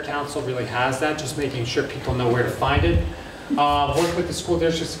Child Care Council really has that, just making sure people know where to find it. Work with the school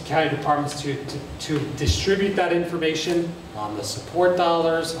districts and county departments to distribute that information on the support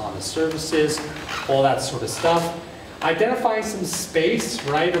dollars, on the services, all that sort of stuff. Identifying some space,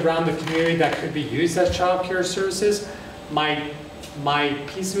 right, around the community that could be used as child care services. My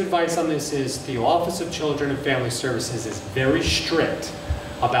piece of advice on this is the Office of Children and Family Services is very strict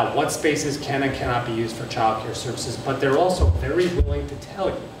about what spaces can and cannot be used for child care services, but they're also very willing to tell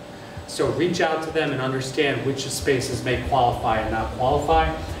you. So reach out to them and understand which spaces may qualify and not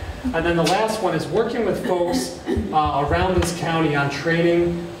qualify. And then the last one is working with folks around this county on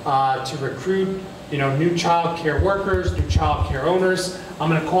training to recruit new child care workers, new child care owners. I'm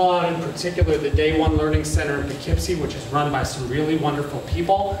going to call out in particular the Day One Learning Center in Poughkeepsie, which is run by some really wonderful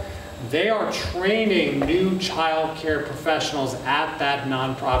people. They are training new child care professionals at that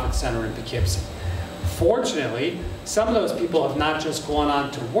nonprofit center in Poughkeepsie. Fortunately, some of those people have not just gone on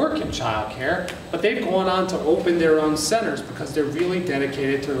to work in child care, but they've gone on to open their own centers because they're really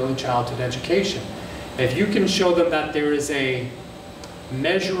dedicated to early childhood education. If you can show them that there is a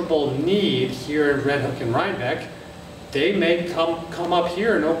measurable need here in Red Hook and Rhinebeck, they may come up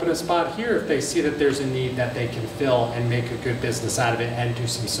here and open a spot here if they see that there's a need that they can fill and make a good business out of it and do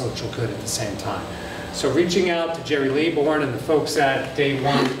some social good at the same time. So reaching out to Jerry Laybourne and the folks at Day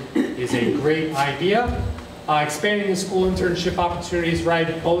One is a great idea. Expanding the school internship opportunities,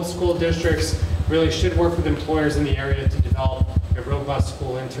 right? Both school districts really should work with employers in the area to develop a robust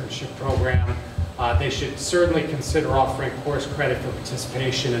school internship program. They should certainly consider offering course credit for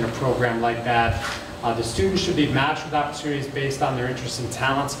participation in a program like that. The students should be matched with opportunities based on their interests and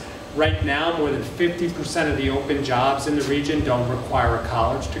talents. Right now, more than 50% of the open jobs in the region don't require a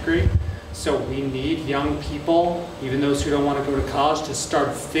college degree. So we need young people, even those who don't want to go to college, to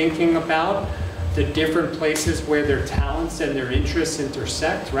start thinking about the different places where their talents and their interests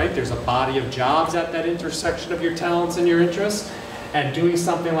intersect, right? There's a body of jobs at that intersection of your talents and your interests. And doing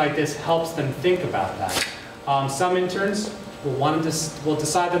something like this helps them think about that. Some interns will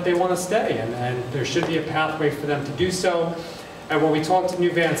decide that they want to stay, and there should be a pathway for them to do so. And when we talked to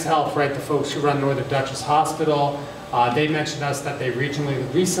New Vance Health, right, the folks who run Northern Dutchess Hospital, they mentioned to us that they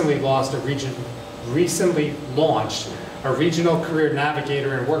recently launched a regional career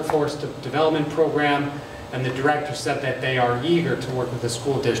navigator and workforce development program, and the director said that they are eager to work with the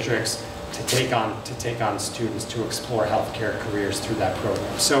school districts to take on students to explore healthcare careers through that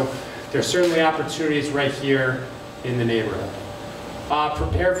program. So there's certainly opportunities right here in the neighborhood.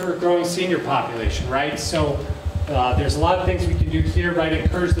 Prepare for a growing senior population, right? So there's a lot of things we can do here, right?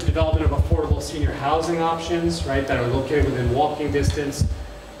 Encourage the development of affordable senior housing options, right, that are located within walking distance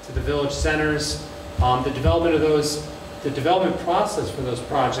to the village centers. The development process for those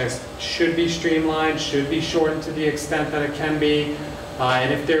projects should be streamlined, should be shortened to the extent that it can be.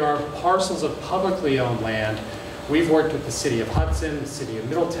 And if there are parcels of publicly owned land, we've worked with the City of Hudson, the City of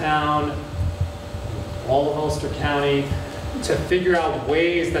Middletown, all of Ulster County, to figure out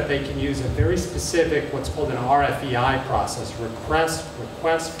ways that they can use a very specific, what's called an RFEI process,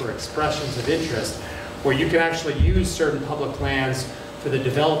 request for expressions of interest, where you can actually use certain public lands for the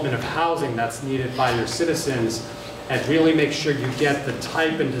development of housing that's needed by your citizens, and really make sure you get the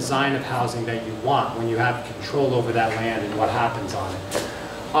type and design of housing that you want when you have control over that land and what happens on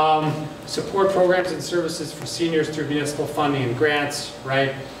it. Support programs and services for seniors through municipal funding and grants,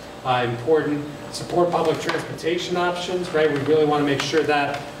 right? Important. Support public transportation options, right? We really want to make sure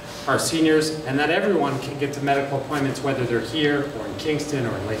that our seniors and that everyone can get to medical appointments, whether they're here or in Kingston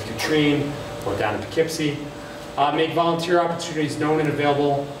or in Lake Katrine or down in Poughkeepsie. Make volunteer opportunities known and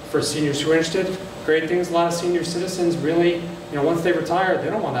available for seniors who are interested. Great things, a lot of senior citizens really, once they retire, they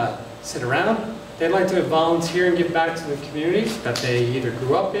don't want to sit around. They'd like to volunteer and give back to the community that they either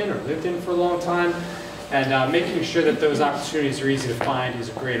grew up in or lived in for a long time. And making sure that those opportunities are easy to find is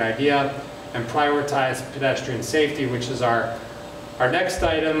a great idea. And prioritize pedestrian safety, which is our next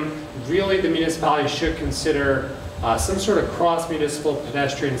item. Really, the municipality should consider some sort of cross-municipal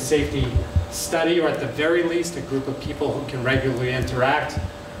pedestrian safety study, or at the very least, a group of people who can regularly interact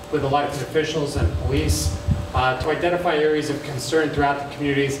with elected officials and police to identify areas of concern throughout the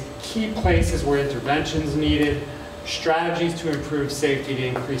communities, key places where interventions needed, strategies to improve safety to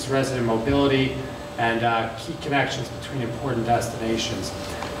increase resident mobility, and key connections between important destinations.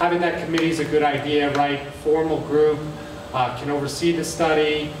 Having that committee is a good idea, right? Formal group can oversee the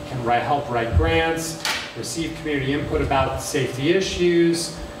study, can help write grants, receive community input about safety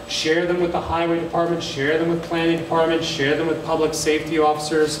issues, share them with the highway department, share them with planning department, share them with public safety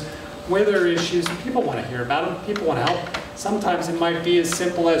officers. Where there are issues, people want to hear about them, people want to help. Sometimes it might be as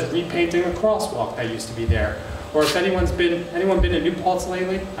simple as repainting a crosswalk that used to be there, Or if anyone been to New Paltz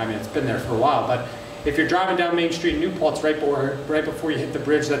lately? I mean, it's been there for a while, but if you're driving down Main Street in New Paltz right before you hit the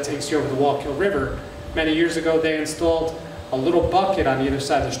bridge that takes you over the Wallkill River, many years ago they installed a little bucket on either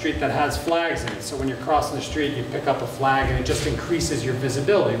side of the street that has flags in it. So when you're crossing the street, you pick up a flag and it just increases your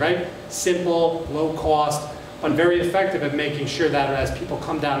visibility, right? Simple, low cost, but very effective at making sure that as people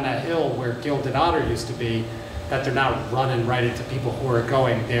come down that hill where Gilded Otter used to be, that they're not running right into people who are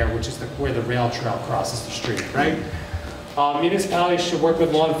going there, which is where the rail trail crosses the street, right? Municipalities should work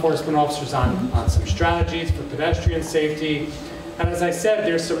with law enforcement officers on some strategies for pedestrian safety. And as I said,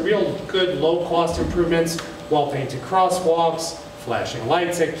 there's some real good low-cost improvements, well-painted crosswalks, flashing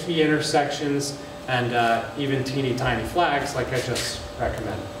lights at key intersections, and even teeny tiny flags like I just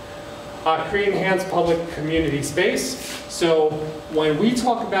recommended. Create enhanced public community space. So when we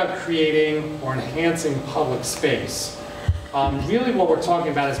talk about creating or enhancing public space, really what we're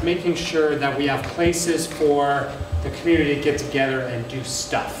talking about is making sure that we have places for the community to get together and do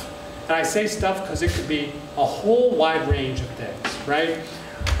stuff. And I say stuff because it could be a whole wide range of things, right?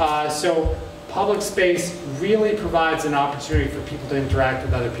 So public space really provides an opportunity for people to interact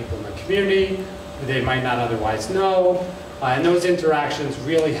with other people in the community who they might not otherwise know. And those interactions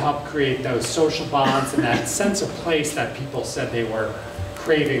really help create those social bonds and that sense of place that people said they were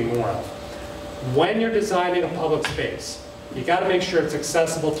craving more of. When you're designing a public space, you got to make sure it's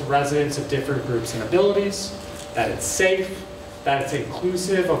accessible to residents of different groups and abilities, that it's safe, that it's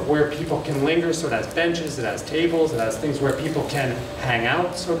inclusive of where people can linger, so it has benches, it has tables, it has things where people can hang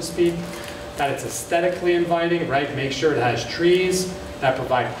out, so to speak, that it's aesthetically inviting, right? Make sure it has trees that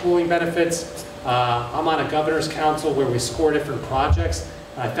provide cooling benefits. I'm on a governor's council where we score different projects,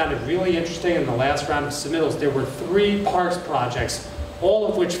 and I found it really interesting in the last round of submittals. There were 3 parks projects, all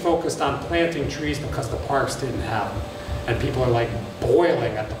of which focused on planting trees because the parks didn't have them. And people are like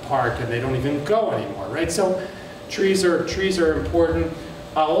boiling at the park and they don't even go anymore, right? So trees are important.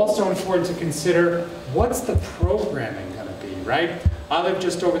 Also important to consider, what's the programming gonna be, right? I live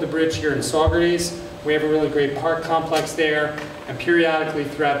just over the bridge here in Saugerties. We have a really great park complex there, and periodically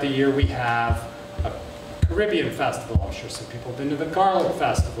throughout the year we have a Caribbean festival. I'm sure some people have been to the Garlic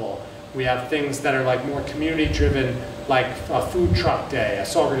Festival. We have things that are like more community driven, like a food truck day, a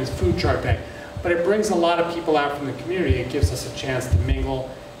Saugerties food truck day. But it brings a lot of people out from the community. It gives us a chance to mingle,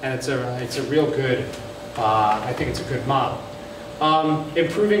 and it's a real good, I think it's a good model.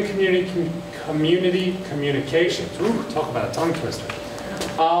 Improving community communications. Ooh, talk about a tongue twister.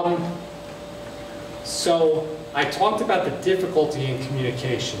 So I talked about the difficulty in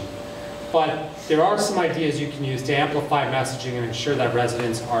communication, but there are some ideas you can use to amplify messaging and ensure that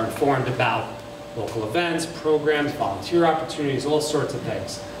residents are informed about local events, programs, volunteer opportunities, all sorts of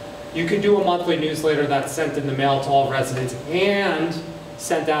things. You could do a monthly newsletter that's sent in the mail to all residents and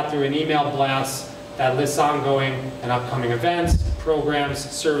sent out through an email blast that lists ongoing and upcoming events, programs,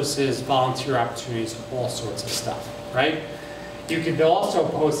 services, volunteer opportunities, all sorts of stuff, right? You could also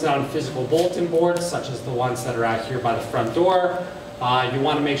post it on physical bulletin boards, such as the ones that are out here by the front door. You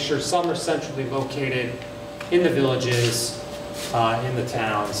want to make sure some are centrally located in the villages, in the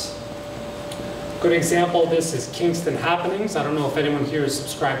towns. Good example of this is Kingston Happenings. I don't know if anyone here is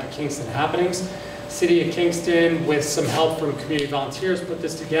subscribed to Kingston Happenings. City of Kingston, with some help from community volunteers, put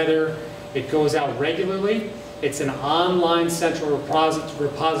this together. It goes out regularly. It's an online central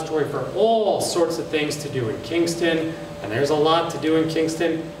repository for all sorts of things to do in Kingston, and there's a lot to do in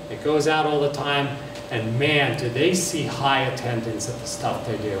Kingston. It goes out all the time, and man, do they see high attendance at the stuff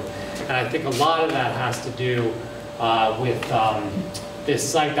they do. And I think a lot of that has to do with this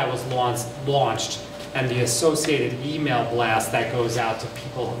site that was launched and the associated email blast that goes out to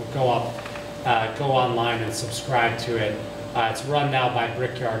people who go online and subscribe to it. It's run now by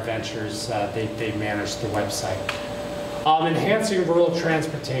Brickyard Ventures. They manage the website. Enhancing rural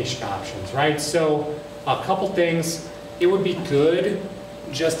transportation options, right? So a couple things. It would be good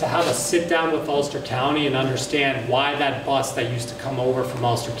just to have a sit down with Ulster County and understand why that bus that used to come over from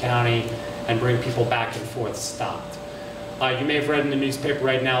Ulster County and bring people back and forth stopped. You may have read in the newspaper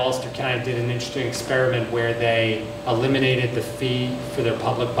right now, Ulster County did an interesting experiment where they eliminated the fee for their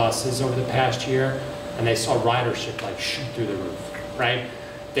public buses over the past year, and they saw ridership like shoot through the roof, right?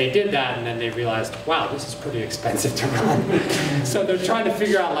 They did that, and then they realized, wow, this is pretty expensive to run. So they're trying to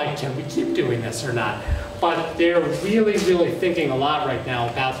figure out, like, can we keep doing this or not? But they're really, really thinking a lot right now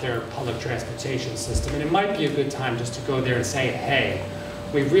about their public transportation system, and it might be a good time just to go there and say, hey,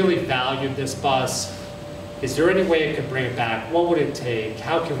 we really valued this bus. Is there any way it could bring it back? What would it take?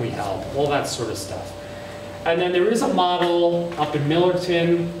 How can we help? All that sort of stuff. And then there is a model up in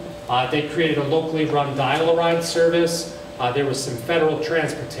Millerton. They created a locally run dial-a-ride service. There was some federal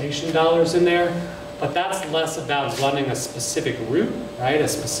transportation dollars in there, but that's less about running a specific route, right? A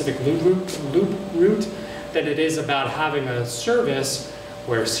specific loop route, than it is about having a service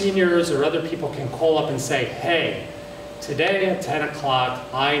where seniors or other people can call up and say, hey, today at 10 o'clock,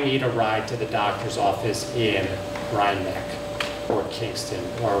 I need a ride to the doctor's office in Rhinebeck or Kingston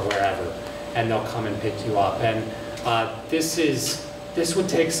or wherever, and they'll come and pick you up. And this would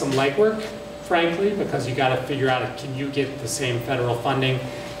take some legwork, frankly, because you got to figure out, can you get the same federal funding?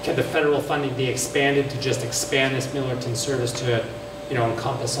 Can the federal funding be expanded to just expand this Millerton service to,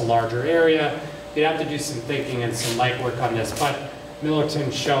 encompass a larger area? You'd have to do some thinking and some legwork on this, but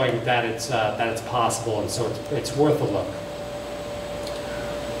Millerton's showing that it's possible, and so it's worth a look.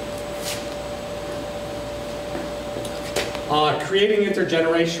 Creating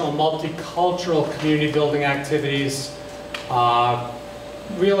intergenerational, multicultural community building activities.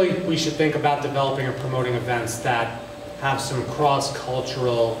 Really, we should think about developing and promoting events that have some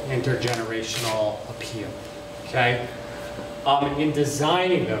cross-cultural, intergenerational appeal, okay? In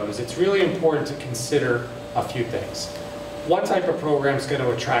designing those, it's really important to consider a few things. What type of program is going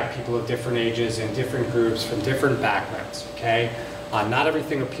to attract people of different ages and different groups from different backgrounds, okay? Not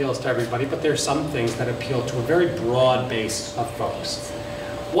everything appeals to everybody, but there's some things that appeal to a very broad base of folks.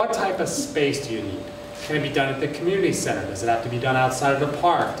 What type of space do you need? Can it be done at the community center? Does it have to be done outside of the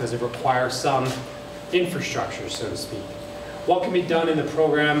park? Does it require some infrastructure, so to speak? What can be done in the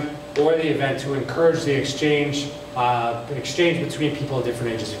program or the event to encourage the exchange between people of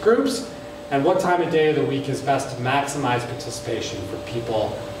different ages and groups? And what time of day of the week is best to maximize participation for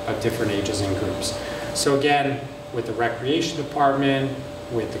people of different ages and groups? So again, with the recreation department,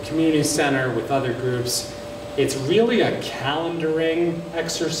 with the community center, with other groups, it's really a calendaring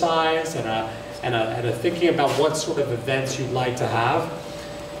exercise and a thinking about what sort of events you'd like to have.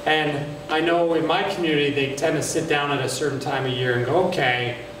 And I know in my community, they tend to sit down at a certain time of year and go,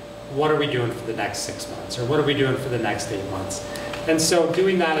 okay, what are we doing for the next 6 months? Or what are we doing for the next 8 months? And so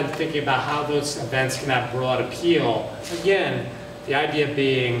doing that and thinking about how those events can have broad appeal, again, the idea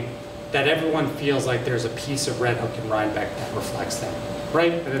being that everyone feels like there's a piece of Red Hook and Rhinebeck that reflects them,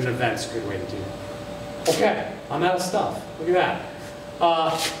 right? And an event's a good way to do that. Okay, I'm out of stuff. Look at that.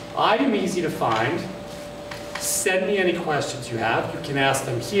 I am easy to find. Send me any questions you have. You can ask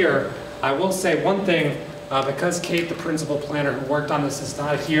them here. I will say one thing, because Kate, the principal planner who worked on this, is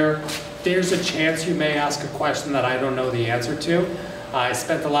not here, there's a chance you may ask a question that I don't know the answer to. I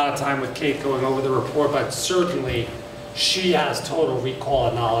spent a lot of time with Kate going over the report, but certainly she has total recall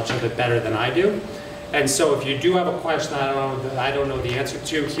and knowledge of it better than I do. And so if you do have a question I don't know the answer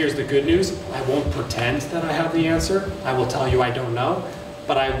to, here's the good news. I won't pretend that I have the answer. I will tell you I don't know,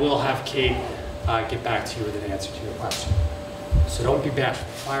 but I will have Kate get back to you with an answer to your question. So don't be bashful.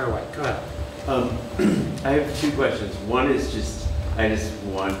 Fire away. Go ahead. I have two questions. One is I just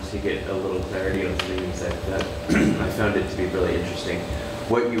want to get a little clarity on something you said that I found it to be really interesting.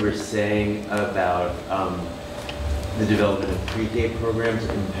 What you were saying about the development of pre-K programs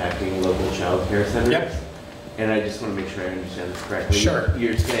impacting local child care centers. Yep. And I just want to make sure I understand this correctly. Sure.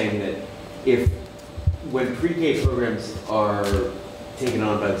 You're saying that when pre-K programs are taken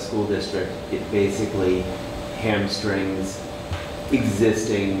on by the school district, it basically hamstrings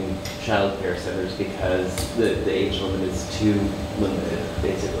existing child care centers because the age limit is too limited,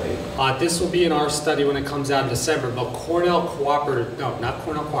 basically. This will be in our study when it comes out in December, but Cornell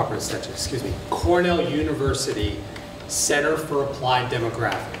University Center for Applied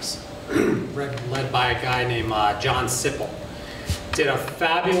Demographics, led by a guy named John Sipple, did a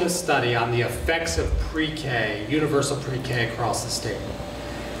fabulous study on the effects of pre-K, universal pre-K across the state.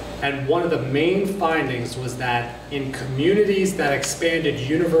 And one of the main findings was that in communities that expanded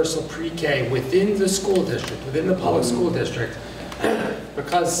universal pre-K within the school district, within the public school district,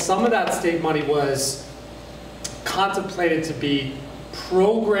 because some of that state money was contemplated to be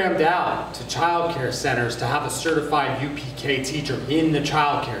programmed out to child care centers to have a certified UPK teacher in the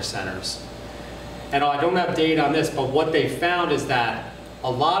child care centers. And I don't have data on this, but what they found is that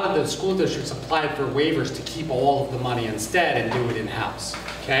a lot of the school districts applied for waivers to keep all of the money instead and do it in-house,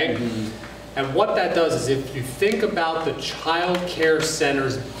 okay? And what that does is if you think about the child care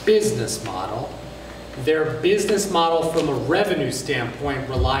center's business model, their business model from a revenue standpoint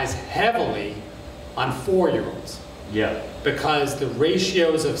relies heavily on 4-year-olds. Yeah. Because the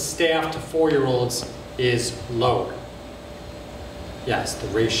ratios of staff to 4-year-olds is lower. Yes, the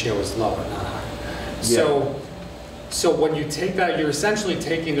ratio is lower, not higher. Yeah. So when you take that, you're essentially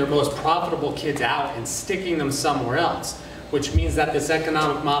taking their most profitable kids out and sticking them somewhere else, which means that this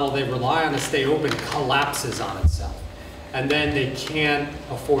economic model they rely on to stay open collapses on itself. And then they can't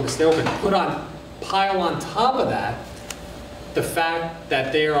afford to stay open. Pile on top of that, the fact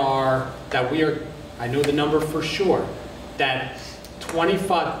that we are I know the number for sure, that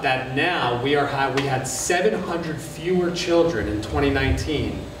now we had 700 fewer children in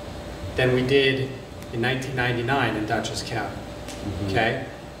 2019 than we did in 1999 in Dutchess County. Okay,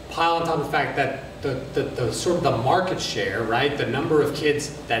 pile on top of the fact that the sort of the market share, right, the number of kids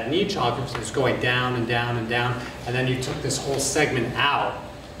that need childcare is going down and down and down, and then you took this whole segment out.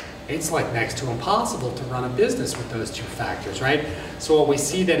 It's like next to impossible to run a business with those two factors, right? So what we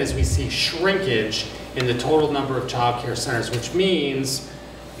see then is we see shrinkage in the total number of childcare centers, which means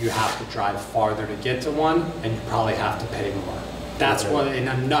you have to drive farther to get to one, and you probably have to pay more. That's what, in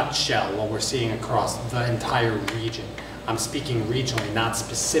a nutshell, what we're seeing across the entire region. I'm speaking regionally, not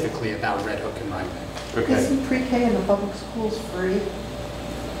specifically about Red Hook and Rhinebeck. Okay. Isn't pre-K in the public schools free?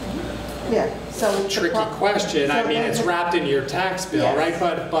 Yeah, so. Tricky question. I mean, it's wrapped into your tax bill, Yes.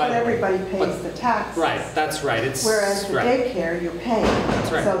 right? But everybody pays the taxes. Right, that's right. Whereas the daycare, you're paying.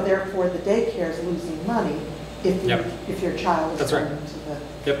 That's right. So therefore, the daycare is losing money if your child is That's right. going into the.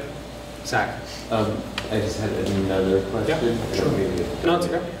 Yep, exactly. I just had another question. Yeah, sure. No, it's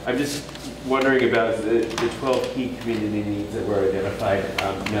okay. I'm just wondering about the 12 key community needs that were identified.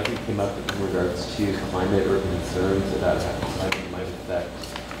 Nothing came up in regards to climate or concerns about how climate might affect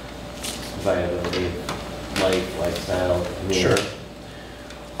viability, life, lifestyle, community. Sure.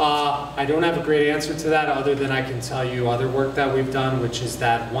 I don't have a great answer to that other than I can tell you other work that we've done, which is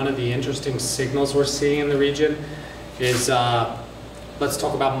that one of the interesting signals we're seeing in the region is, let's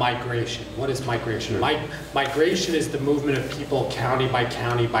talk about migration. What is migration? Sure. Migration is the movement of people county by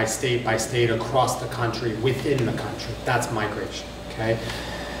county, by state across the country, within the country. That's migration, okay?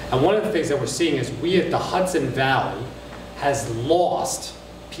 And one of the things that we're seeing is we at the Hudson Valley has lost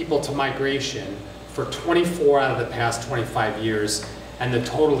people to migration for 24 out of the past 25 years, and the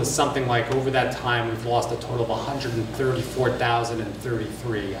total is something like, over that time, we've lost a total of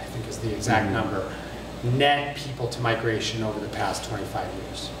 134,033, I think is the exact number, net people to migration over the past 25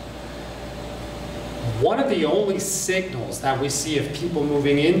 years. One of the only signals that we see of people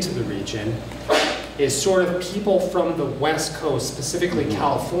moving into the region is sort of people from the West Coast, specifically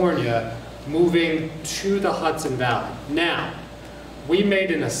California, moving to the Hudson Valley. Now, we made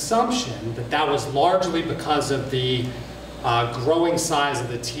an assumption that that was largely because of the growing size of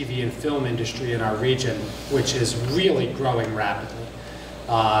the TV and film industry in our region, which is really growing rapidly.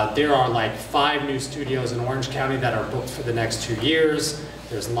 There are like 5 new studios in Orange County that are booked for the next 2 years.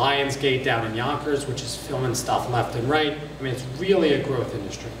 There's Lionsgate down in Yonkers, which is filming stuff left and right. I mean, it's really a growth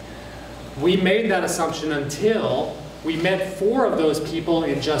industry. We made that assumption until we met 4 of those people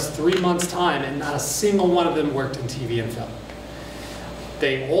in just 3 months' time, and not a single one of them worked in TV and film.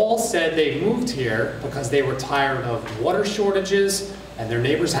 They all said they moved here because they were tired of water shortages and their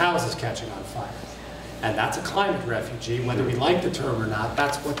neighbors' houses catching on fire. And that's a climate refugee, whether we like the term or not,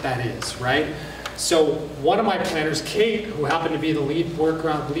 that's what that is, right? So one of my planners, Kate, who happened to be the lead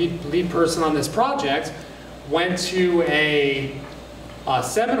person on this project, went to a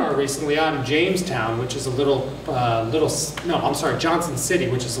seminar recently out in Jamestown, which is a Johnson City,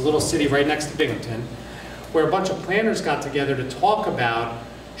 which is a little city right next to Binghamton, where a bunch of planners got together to talk about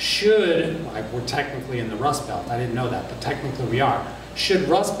we're technically in the Rust Belt, I didn't know that, but technically we are. Should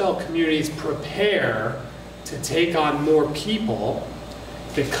Rust Belt communities prepare to take on more people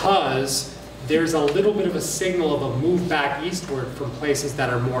because there's a little bit of a signal of a move back eastward from places that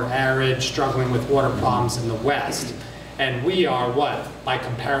are more arid, struggling with water problems in the West. And we are what? By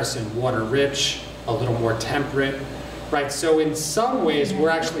comparison, water rich, a little more temperate, right? So in some ways, we're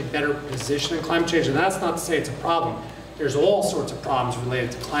actually better positioned in climate change, and that's not to say it's a problem. There's all sorts of problems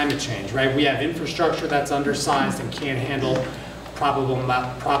related to climate change, right? We have infrastructure that's undersized and can't handle probable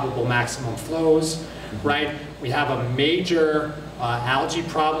maximum flows, right? We have a major algae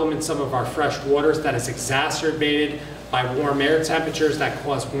problem in some of our fresh waters that is exacerbated by warm air temperatures that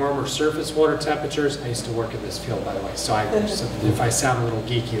cause warmer surface water temperatures. I used to work in this field, by the way, so if I sound a little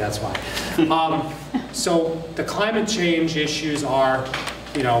geeky, that's why. So the climate change issues are,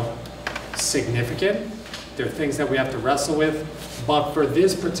 significant. They're things that we have to wrestle with. But for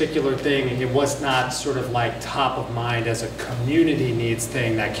this particular thing, it was not sort of like top of mind as a community needs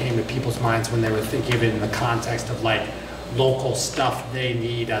thing that came to people's minds when they were thinking of it in the context of like local stuff they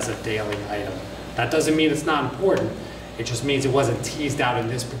need as a daily item. That doesn't mean it's not important. It just means it wasn't teased out in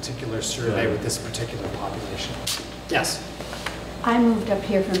this particular survey with this particular population. Yes? I moved up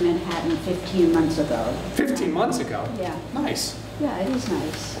here from Manhattan 15 months ago. 15 months ago? Yeah. Nice. Yeah, it is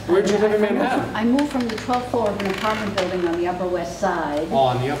nice. Where'd you live in Manhattan? I moved from the 12th floor of an apartment building on the Upper West Side. Oh,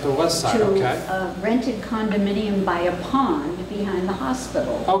 on the Upper West Side, to okay. a rented condominium by a pond behind the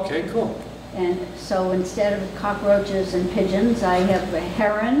hospital. Okay, cool. And so instead of cockroaches and pigeons, I have a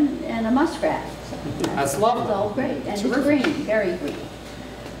heron and a muskrat. So That's lovely. It's all great, and it's Terrific. green, very green.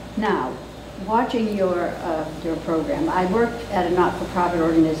 Now, watching your program, I worked at a not-for-profit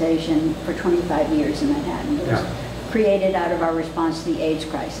organization for 25 years in Manhattan. It was created out of our response to the AIDS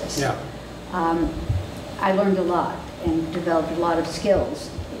crisis. Yeah. I learned a lot and developed a lot of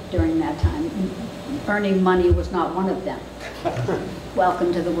skills during that time. Earning money was not one of them.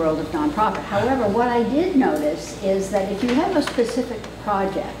 Welcome to the world of nonprofit. However, what I did notice is that if you have a specific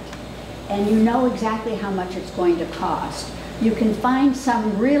project and you know exactly how much it's going to cost, you can find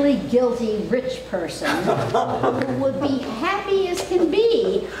some really guilty rich person who would be happy as can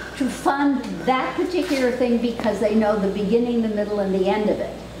be to fund that particular thing because they know the beginning, the middle, and the end of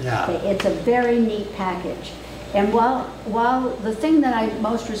it. Yeah. It's a very neat package. And while the thing that I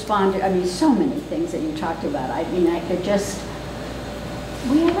most responded, I mean, so many things that you talked about, I mean, I could just,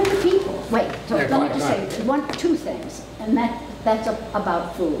 we have other people. Wait, so Yeah, let me just say two things, and that's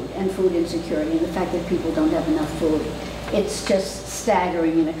about food and food insecurity and the fact that people don't have enough food. It's just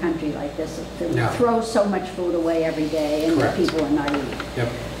staggering in a country like this to throw so much food away every day and that people are not eating.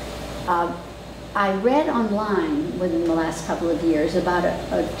 Yep. I read online within the last couple of years about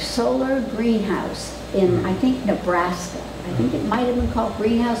a solar greenhouse in, I think, Nebraska. I think it might have been called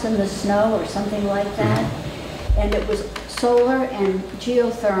Greenhouse in the Snow or something like that. And it was solar and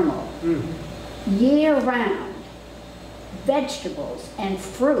geothermal, year-round. Vegetables and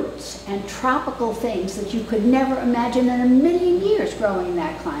fruits and tropical things that you could never imagine in a million years growing in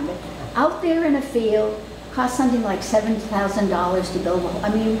that climate. Out there in a field, cost something like $7,000 to build,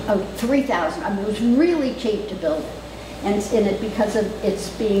 $3,000. I mean, it was really cheap to build it. And because of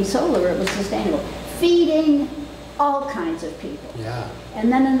its being solar, it was sustainable. Feeding all kinds of people. Yeah.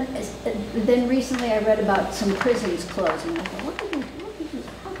 And then recently I read about some prisons closing. I thought,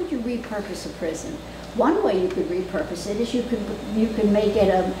 how could you repurpose a prison? One way you could repurpose it is you could make it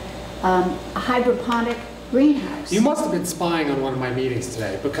a hydroponic greenhouse. You must have been spying on one of my meetings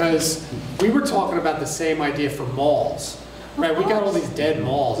today because we were talking about the same idea for malls. Right, we got all these dead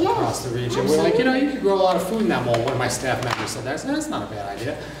malls across the region. Absolutely. We're like, you could grow a lot of food in that mall. One of my staff members said that. I said, that's not a bad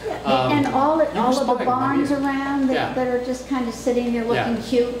idea. And all of the spying barns on me. around that are just kind of sitting there looking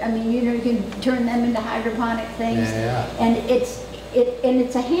cute. I mean, you can turn them into hydroponic things. And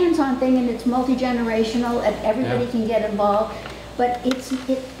it's a hands-on thing, and it's multi-generational, and everybody can get involved. But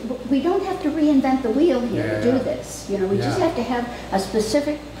we don't have to reinvent the wheel here to do this. We just have to have a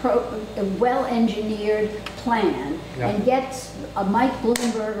specific, well-engineered plan and get a Mike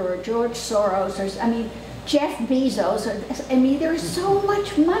Bloomberg or a George Soros or Jeff Bezos. There's so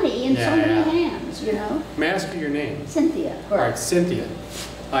much money in so many hands. May I ask you your name? Cynthia. All right, Cynthia.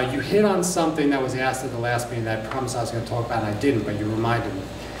 You hit on something that was asked at the last meeting that I promised I was going to talk about, and I didn't, but you reminded me.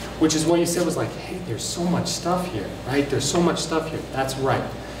 Which is what you said was like, hey, there's so much stuff here, right? There's so much stuff here. That's right.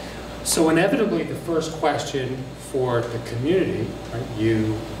 So inevitably, the first question for the community, right,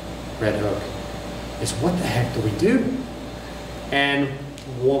 you, Red Hook, is what the heck do we do? And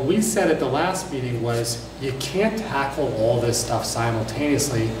what we said at the last meeting was, you can't tackle all this stuff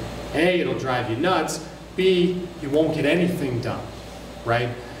simultaneously. A, it'll drive you nuts. B, you won't get anything done, right?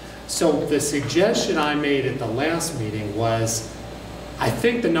 So the suggestion I made at the last meeting was, I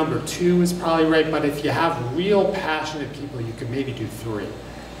think the number 2 is probably right, but if you have real passionate people, you could maybe do 3.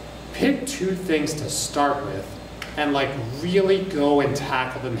 Pick 2 things to start with and really go and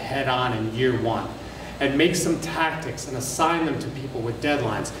tackle them head on in year 1 and make some tactics and assign them to people with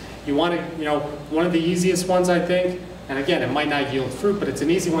deadlines. You want to, one of the easiest ones I think, and again, it might not yield fruit, but it's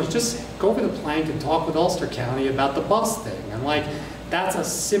an easy one, is just go over the plank and talk with Ulster County about the bus thing. And that's a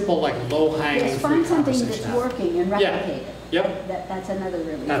simple, low-hanging fruit conversation. Find something that's now. Working and replicate it. Yep. That's another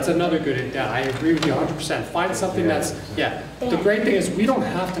really That's good another good, I agree with you 100%. Find something that's, The great thing is we don't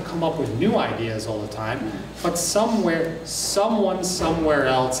have to come up with new ideas all the time, but someone somewhere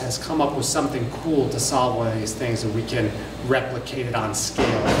else has come up with something cool to solve one of these things and we can replicate it on scale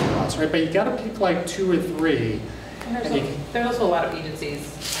for us, right? But you got to pick 2 or 3. And there's also a lot of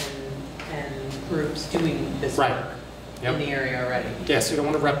agencies and groups doing this work in the area already. Yes, you don't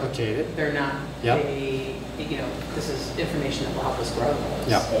want to replicate it. They're not. This is information that will help us grow.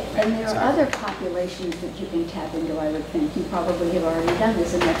 And there are other populations that you can tap into, I would think. You probably have already done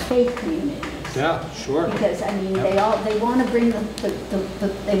this, and that's faith communities. Yeah, sure. Because they want to bring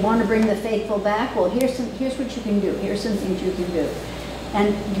the faithful back. Well, here's what you can do. Here's some things you can do.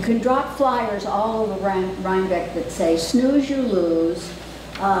 And you can drop flyers all over Rhinebeck that say, snooze, you lose,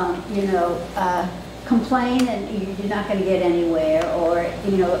 complain and you're not going to get anywhere, or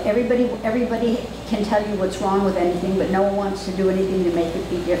everybody can tell you what's wrong with anything, but no one wants to do anything to make it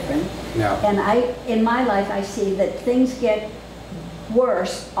be different. No. And in my life, I see that things get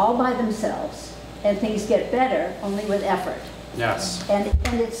worse all by themselves and things get better only with effort. Yes. And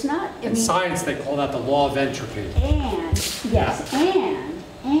it's not, I In mean, science, they call that the law of entropy. and, yes, and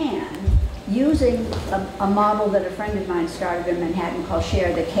using a model that a friend of mine started in Manhattan called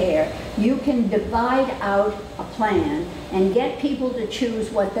Share the Care, you can divide out a plan and get people to choose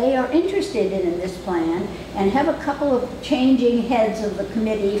what they are interested in this plan and have a couple of changing heads of the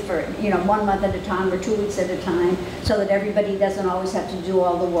committee for, 1 month at a time or 2 weeks at a time, so that everybody doesn't always have to do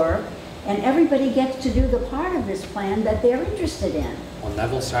all the work. And everybody gets to do the part of this plan that they're interested in. Well,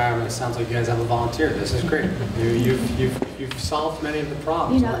 Neville, sorry, it sounds like you guys have a volunteer. This is great. You've solved many of the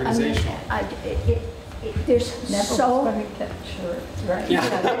problems organizational. There's so right.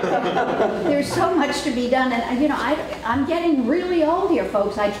 Yeah. There's so much to be done, and I'm getting really old here,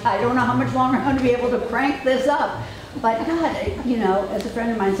 folks. I don't know how much longer I'm going to be able to crank this up. But God, as a friend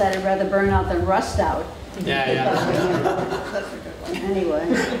of mine said, I'd rather burn out than rust out. Yeah. That's a good one. Anyway.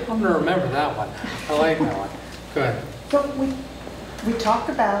 I'm going to remember that one. I like that one. Good. So we talk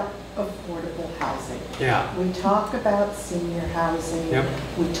about affordable housing. Yeah. We talk about senior housing. Yep.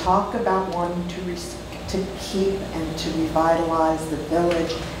 We talk about wanting to keep and to revitalize the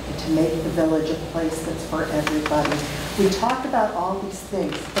village and to make the village a place that's for everybody. We talk about all these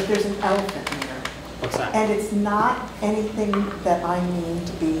things, but there's an elephant in there. What's that? And it's not anything that I mean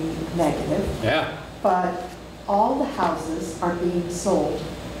to be negative. Yeah. But all the houses are being sold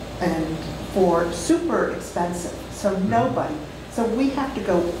and for super expensive, so nobody. So we have to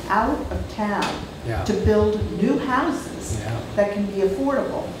go out of town to build new houses that can be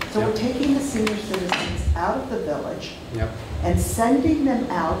affordable. So we're taking the senior citizens out of the village and sending them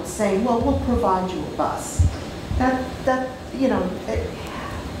out saying, well, we'll provide you a bus.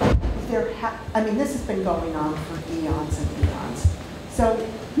 This has been going on for eons and eons. So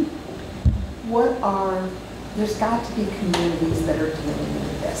there's got to be communities that are dealing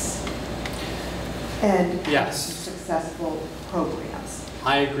with this and have successful programs.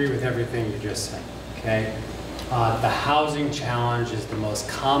 I agree with everything you just said, okay? The housing challenge is the most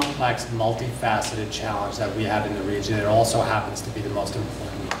complex, multifaceted challenge that we have in the region. It also happens to be the most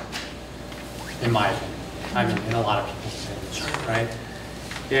important, in my opinion. I mean, in a lot of people's opinions, right?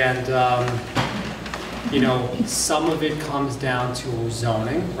 And, some of it comes down to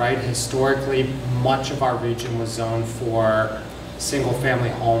zoning, right? Historically, much of our region was zoned for single-family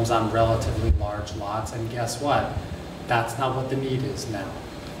homes on relatively large lots, and guess what? That's not what the need is now,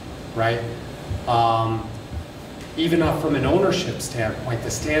 right? Even from an ownership standpoint, the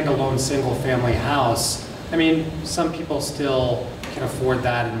standalone single-family house, some people still can afford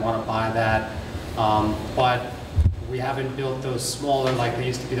that and want to buy that, but we haven't built those smaller, like they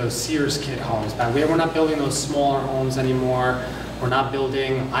used to be those Sears kit homes. We're not building those smaller homes anymore. We're not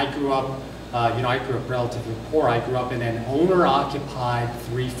building, I grew up relatively poor. I grew up in an owner-occupied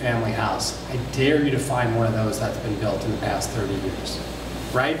 3-family house. I dare you to find one of those that's been built in the past 30 years,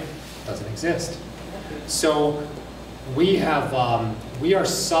 right? Doesn't exist. So we are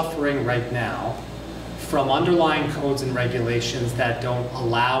suffering right now from underlying codes and regulations that don't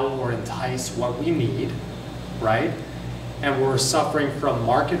allow or entice what we need, right? And we're suffering from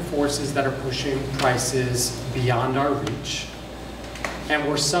market forces that are pushing prices beyond our reach. And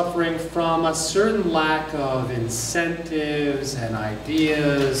we're suffering from a certain lack of incentives and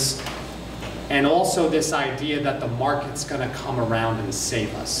ideas, and also this idea that the market's going to come around and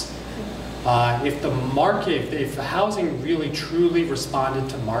save us. If housing really truly responded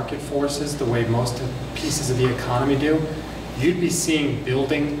to market forces the way most pieces of the economy do, you'd be seeing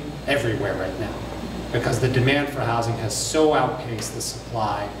building everywhere right now, because the demand for housing has so outpaced the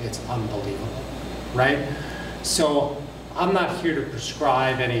supply, it's unbelievable, right? So I'm not here to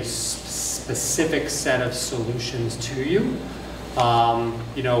prescribe any specific set of solutions to you.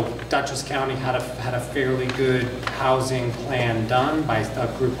 Dutchess County had a fairly good housing plan done by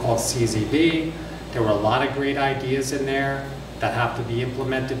a group called CZB. There were a lot of great ideas in there that have to be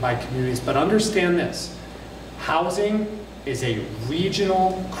implemented by communities. But understand this, housing is a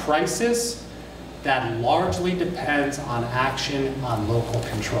regional crisis that largely depends on action on local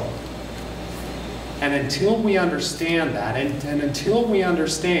control. And until we understand that, and until we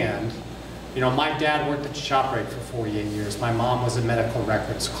understand, my dad worked at ShopRite for 48 years. My mom was a medical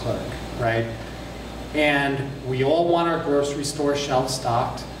records clerk, right? And we all want our grocery store shelves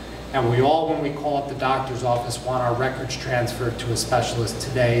stocked, and we all, when we call up the doctor's office, want our records transferred to a specialist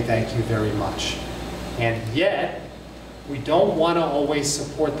today. Thank you very much. And yet, we don't want to always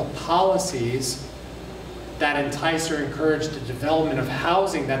support the policies that entice or encourage the development of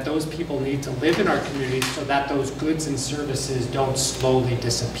housing that those people need to live in our communities, so that those goods and services don't slowly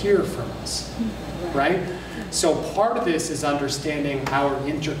disappear from us, right? So part of this is understanding our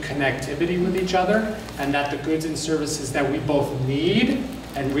interconnectivity with each other, and that the goods and services that we both need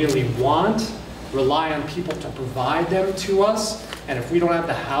and really want rely on people to provide them to us. And if we don't have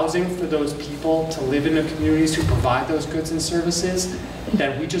the housing for those people to live in the communities who provide those goods and services,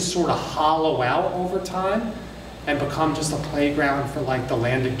 then we just sort of hollow out over time and become just a playground for like the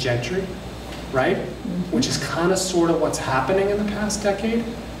landed gentry, right? Which is kind of sort of what's happening in the past decade.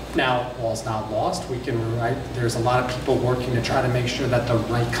 Now, all's not lost. We can, right? There's a lot of people working to try to make sure that the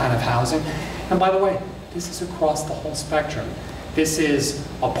right kind of housing. And by the way, this is across the whole spectrum. This is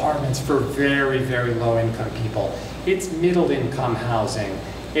apartments for very, very low income people. It's middle income housing.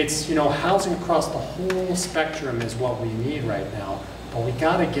 It's, you know, housing across the whole spectrum is what we need right now. But we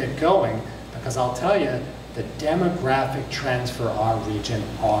gotta get going, because I'll tell you, the demographic trends for our region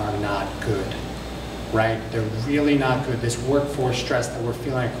are not good, right? They're really not good. This workforce stress that we're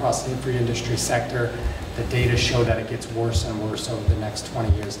feeling across every industry sector, the data show that it gets worse and worse over the next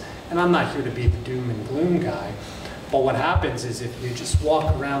 20 years. And I'm not here to be the doom and gloom guy, but what happens is if you just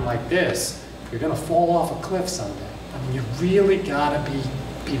walk around like this, you're gonna fall off a cliff someday. I mean, you really gotta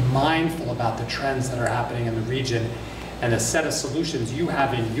be mindful about the trends that are happening in the region and a set of solutions you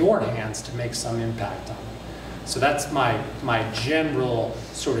have in your hands to make some impact on them. So that's my general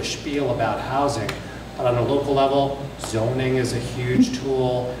sort of spiel about housing. But on a local level, zoning is a huge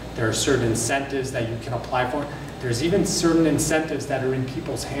tool. There are certain incentives that you can apply for. There's even certain incentives that are in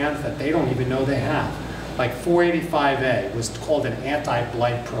people's hands that they don't even know they have. Like 485A was called an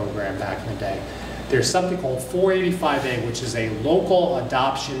anti-blight program back in the day. There's something called 485A, which is a local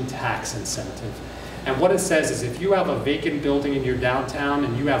adoption tax incentive. And what it says is if you have a vacant building in your downtown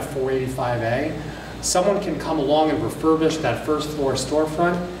and you have 485A, someone can come along and refurbish that first floor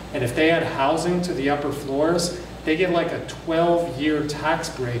storefront, and if they add housing to the upper floors, they get like a 12-year tax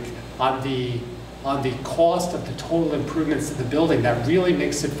break on the cost of the total improvements to the building. That really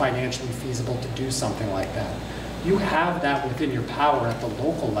makes it financially feasible to do something like that. You have that within your power at the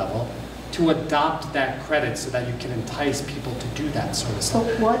local level to adopt that credit so that you can entice people to do that sort of stuff.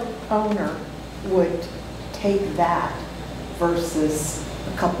 So what owner would take that versus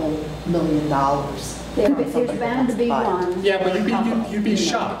a couple $1 million? There's bound to be one. Yeah, but you'd be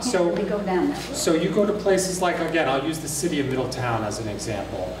shocked. So we go down that road. So you go to places like, again, I'll use the city of Middletown as an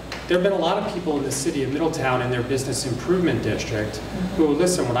example. There have been a lot of people in the city of Middletown in their business improvement district who,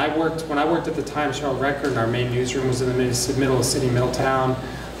 listen, when I worked at the Times Herald Record and our main newsroom was in the middle of the city of Middletown,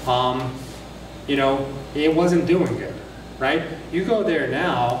 you know, it wasn't doing good, right? You go there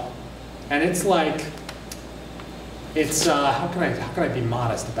now, and it's like, it's, how can I be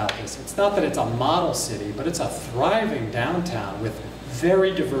modest about this? It's not that it's a model city, but it's a thriving downtown with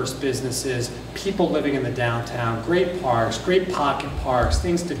very diverse businesses, people living in the downtown, great parks, great pocket parks,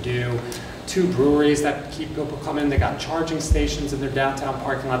 things to do, 2 breweries that keep people coming. They got charging stations in their downtown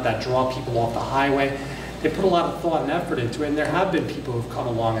parking lot that draw people off the highway. They put a lot of thought and effort into it, and there have been people who've come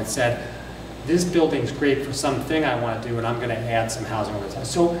along and said, this building's great for something I want to do, and I'm going to add some housing over time.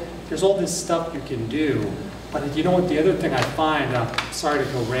 So there's all this stuff you can do. But you know what, the other thing I find, I'm sorry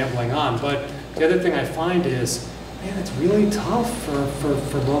to go rambling on, but the other thing I find is, man, it's really tough for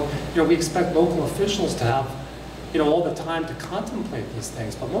local, you know, we expect local officials to have, you know, all the time to contemplate these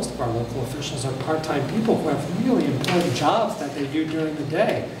things, but most of our local officials are part-time people who have really important jobs that they do during the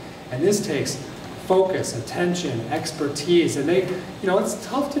day. And this takes focus, attention, expertise, and they, you know, it's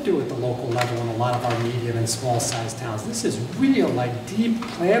tough to do at the local level in a lot of our medium and small-sized towns. This is real, like, deep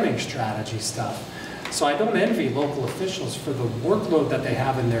planning strategy stuff. So I don't envy local officials for the workload that they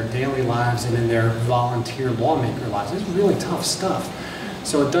have in their daily lives and in their volunteer lawmaker lives. It's really tough stuff.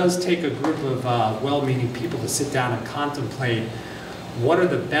 So it does take a group of well-meaning people to sit down and contemplate what are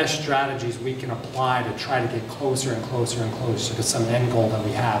the best strategies we can apply to try to get closer and closer and closer to some end goal that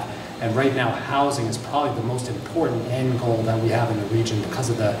we have. And right now, housing is probably the most important end goal that we have in the region because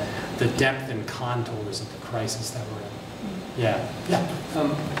of the depth and contours of the crisis that we're in. Yeah.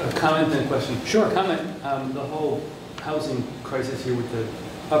 A comment and a question. Sure. Comment, the whole housing crisis here with the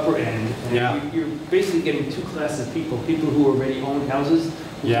upper end. And Yeah. You're basically getting 2 classes of people. People who already own houses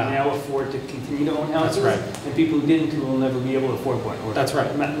who Yeah. can now afford to continue to own houses. That's right. And people who didn't who will never be able to afford one. Or That's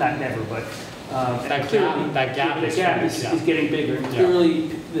right. Not never, but That gap is huge, getting bigger. And Yeah.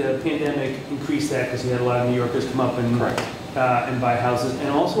 clearly, the pandemic increased that because we had a lot of New Yorkers come up and Correct. And buy houses. And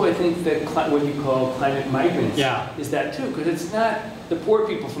also I think that what you call climate migrants Yeah. is that too, because it's not the poor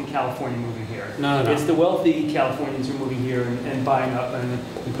people from California moving here. No. It's the wealthy Californians who are moving here and buying up and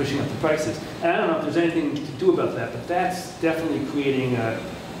pushing up the prices. And I don't know if there's anything to do about that, but that's definitely creating a,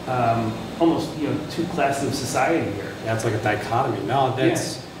 almost 2 classes of society here. Yeah, it's like a dichotomy. No,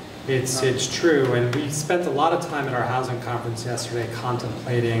 that's, It's true, and we spent a lot of time at our housing conference yesterday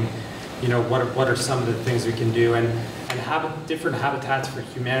contemplating, what are some of the things we can do, and different Habitats for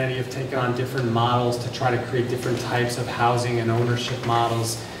Humanity have taken on different models to try to create different types of housing and ownership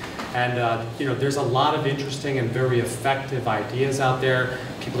models. And there's a lot of interesting and very effective ideas out there.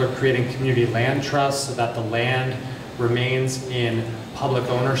 People are creating community land trusts so that the land remains in public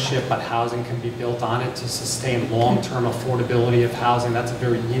ownership, but housing can be built on it to sustain long-term affordability of housing. That's a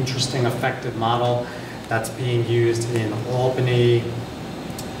very interesting, effective model that's being used in Albany,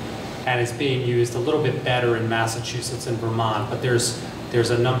 and it's being used a little bit better in Massachusetts and Vermont. But there's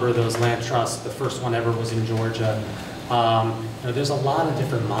a number of those land trusts. The first one ever was in Georgia. There's a lot of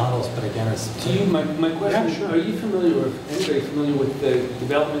different models, but again, it's... My question is, sure. Are you familiar, or anybody familiar with the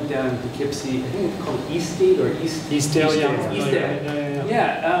development down in Poughkeepsie? I think it's called Eastgate or Eastdale, yeah. Eastdale.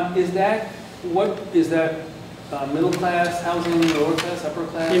 Yeah. Is that middle class housing, lower class, upper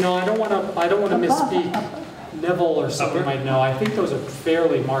class? I don't want to misspeak. Neville or someone might know. I think those are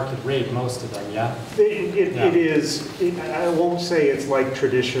fairly market rate, most of them, yeah? It is. I won't say it's like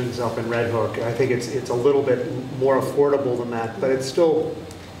Traditions up in Red Hook. I think it's a little bit more affordable than that, but it's still,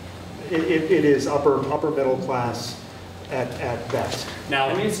 it is upper middle class at best. Now,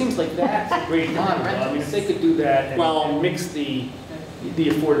 it seems like that's a great model. If they could do that and mix the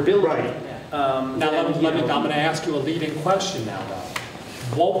affordability. Right. I'm going to ask you a leading question now, though.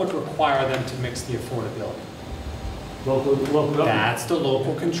 What would require them to mix the affordability? Local government. That's the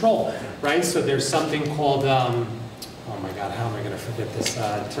local control, right? So there's something called, oh my God, how am I going to forget this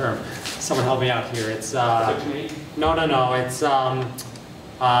term? Someone help me out here. It's Section 8? No. It's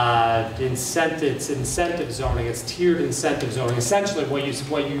incentive zoning. It's tiered incentive zoning. Essentially, what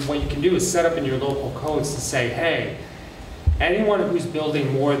you can do is set up in your local codes to say, hey, anyone who's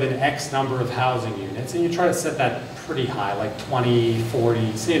building more than X number of housing units, and you try to set that pretty high, like 20,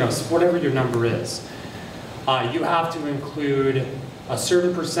 40, whatever your number is. You have to include a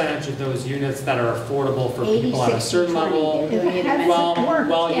certain percentage of those units that are affordable for people at a certain level. Then you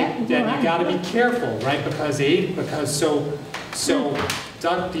got to be careful, right? Because the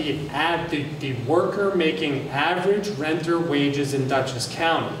worker making average renter wages in Dutchess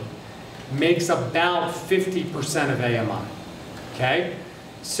County makes about 50% of AMI. Okay.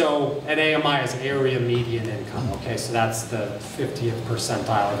 So an AMI is area median income, okay? So that's the 50th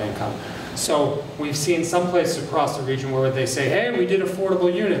percentile of income. So we've seen some places across the region where they say, hey, we did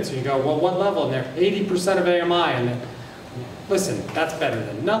affordable units. And you go, well, what level? And they're 80% of AMI. And then, listen, that's better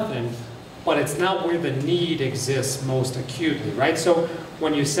than nothing, but it's not where the need exists most acutely, right? So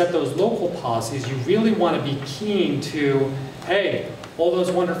when you set those local policies, you really want to be keen to, hey, all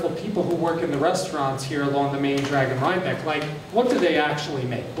those wonderful people who work in the restaurants here along the main drag in Rhinebeck, like, what do they actually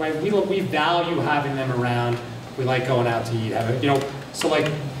make? Right? We value having them around. We like going out to eat. So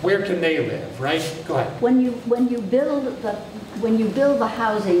like, where can they live? Right? Go ahead. When you build the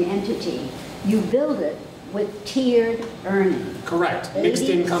housing entity, you build it with tiered earning. Correct. Mixed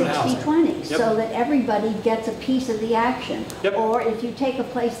income housing. 60-20, Yep. so that everybody gets a piece of the action. Yep. Or if you take a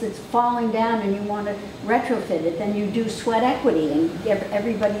place that's falling down and you want to retrofit it, then you do sweat equity and give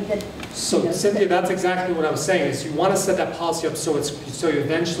everybody that. So Cynthia, that's exactly what I was saying, is you want to set that policy up so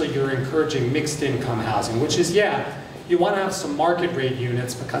eventually you're encouraging mixed income housing, which is, you want to have some market rate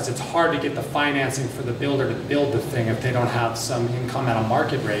units because it's hard to get the financing for the builder to build the thing if they don't have some income at a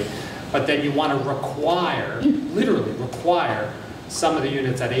market rate. But then you want to literally require some of the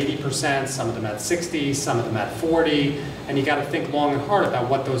units at 80%, some of them at 60, some of them at 40, and you got to think long and hard about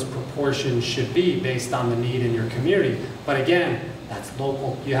what those proportions should be based on the need in your community. But again, that's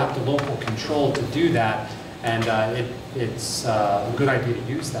local. You have the local control to do that, and it's a good idea to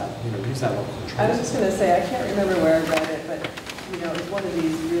use that. Use that local control. I was just going to say, I can't remember where I read it, but it's one of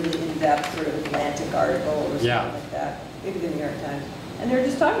these really in-depth sort of Atlantic articles or something like that, maybe the New York Times. And they're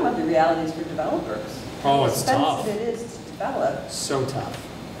just talking about the realities for developers. Oh, it's tough. How expensive it is to develop. So tough.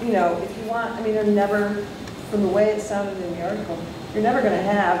 If you want, they're never, from the way it sounded in the article, you're never going to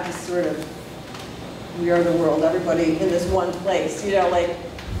have this sort of, we are the world, everybody in this one place.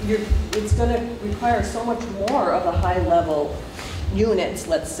 It's going to require so much more of a high-level units,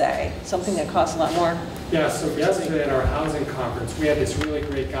 let's say, something that costs a lot more. Yeah, so yesterday at our housing conference, we had this really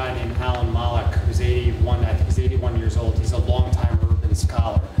great guy named Alan Malek, who's 81, I think he's 81 years old. He's a longtime urban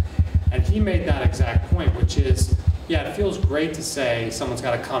scholar. And he made that exact point, which is, it feels great to say someone's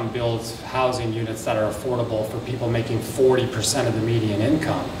got to come build housing units that are affordable for people making 40% of the median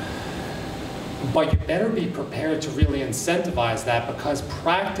income. But you better be prepared to really incentivize that, because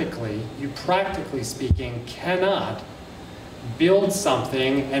you practically speaking, cannot build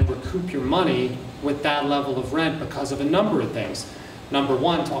something and recoup your money with that level of rent because of a number of things. number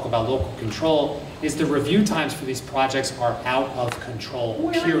one, talk about local control, is the review times for these projects are out of control,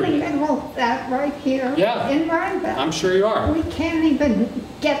 We're in the period. middle of that right here Yeah. in Rhinebeck. I'm sure you are. We can't even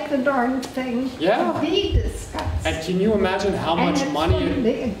get the darn thing Yeah. to be discussed. And can you imagine how much money, And it's going to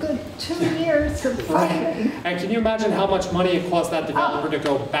be a good 2 years of fighting. and can you imagine how much money it costs that developer to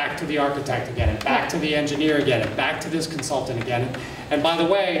go back to the architect again, and back to the engineer again, and back to this consultant again? And by the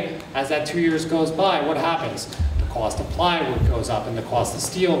way, as that 2 years goes by, what happens? The cost of plywood goes up, and the cost of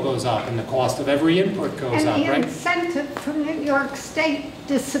steel goes up, and the cost of every input goes And up, the right? incentive from New York State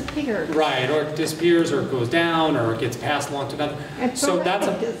disappears. Right, or it disappears, or it goes down, or it gets passed along to another. It's So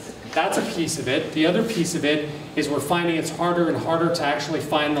already that's a piece of it. The other piece of it is we're finding it's harder and harder to actually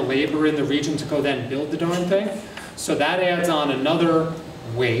find the labor in the region to go then build the darn thing. So that adds on another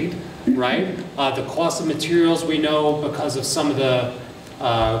weight, right? The cost of materials we know because of some of the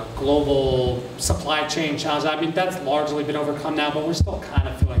global supply chain challenges. I mean, that's largely been overcome now, but we're still kind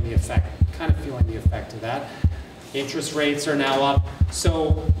of feeling the effect of that. Interest rates are now up.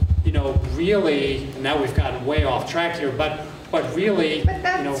 So, you know, really, and now we've gotten way off track here, but really, But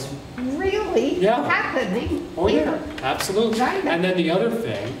you know, that's really Yeah. happening oh yeah, here. absolutely. Right. And then the other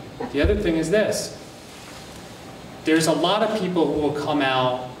thing is this. There's a lot of people who will come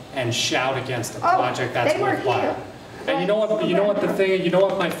out and shout against a Oh, project that's they were worthwhile. here. And you know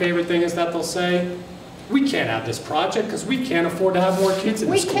what my favorite thing is that they'll say? We can't have this project because we can't afford to have more kids in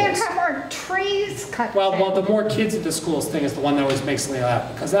the We schools. can't have our trees cut Well, down. the more kids in the schools thing is the one that always makes me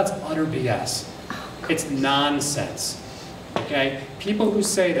laugh, because that's utter BS. It's nonsense, okay? People who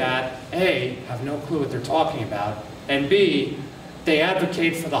say that, A, have no clue what they're talking about, and B, they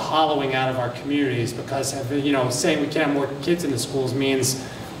advocate for the hollowing out of our communities because, you know, saying we can't have more kids in the schools means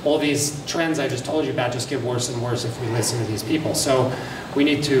all these trends I just told you about just get worse and worse if we listen to these people. So we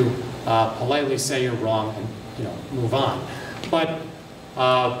need to politely say you're wrong and, you know, move on. But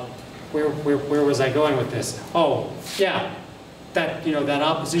where was I going with this? Oh, yeah, that, you know, that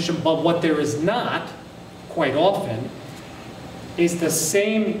opposition. But what there is not quite often is the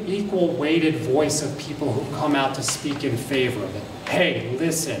same equal weighted voice of people who come out to speak in favor of it. Hey,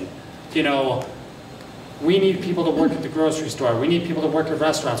 listen, you know, we need people to work at the grocery store. We need people to work at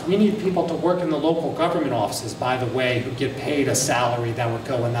restaurants. We need people to work in the local government offices, by the way, who get paid a salary that would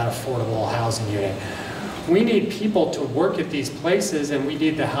go in that affordable housing unit. We need people to work at these places, and we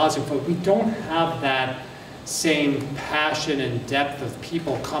need the housing, but we don't have that same passion and depth of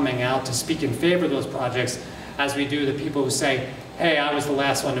people coming out to speak in favor of those projects as we do the people who say, hey, I was the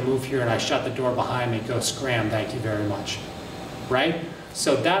last one to move here and I shut the door behind me, go scram, thank you very much, right?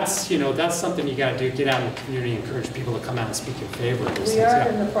 So that's, you know, that's something you got to do, get out in the community, encourage people to come out and speak in favor of those We things. are Yeah.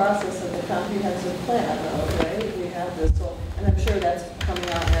 in the process of the comprehensive plan, though, right? We have this, and I'm sure that's coming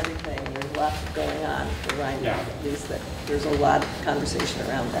out in everything. There's lots going on for Rhinebeck, Yeah. at least that there's a lot of conversation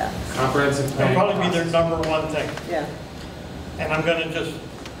around that. Comprehensive plan. That'll probably be their number one thing. Yeah. And I'm going to just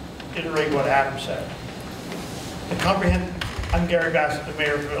iterate what Adam said. The comprehensive, I'm Gary Bassett, the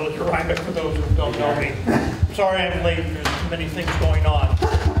mayor of the village of Rhinebeck, for those who don't know me. Sorry I'm late, there's too many things going on.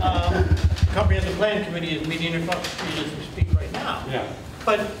 Comprehensive Plan Committee is meeting in front of you as we speak right now. Yeah.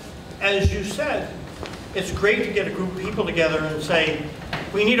 But as you said, it's great to get a group of people together and say,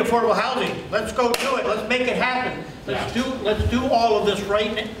 we need affordable housing, let's go do it, let's make it happen. Let's do all of this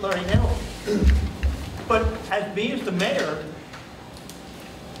right now. But as me as the mayor,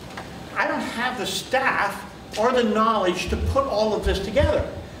 I don't have the staff or the knowledge to put all of this together.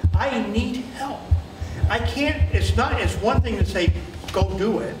 I need help. I can't, it's one thing to say, go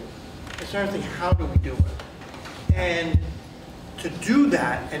do it. It's another thing, how do we do it? And to do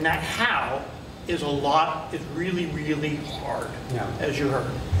that, and that how, is really, really hard, Yeah. as you heard.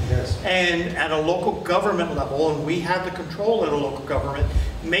 Yes. And at a local government level, and we have the control at a local government,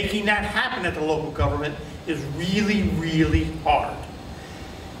 making that happen at the local government is really, really hard.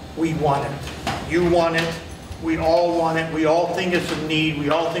 We want it. You want it. We all want it. We all think it's a need. We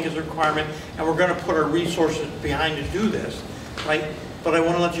all think it's a requirement. And we're going to put our resources behind to do this, right? But I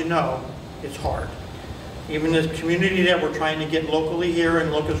want to let you know, it's hard. Even this community that we're trying to get locally here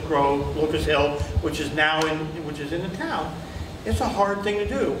in Locust Grove, Locust Hill, which is in the town, it's a hard thing to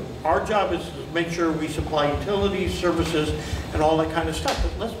do. Our job is to make sure we supply utilities, services, and all that kind of stuff.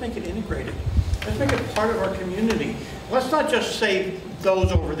 But let's make it integrated. Let's make it part of our community. Let's not just say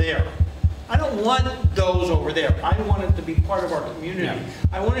those over there. I don't want those over there. I want it to be part of our community. Yeah.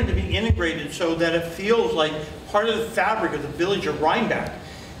 I want it to be integrated so that it feels like part of the fabric of the village of Rhinebeck,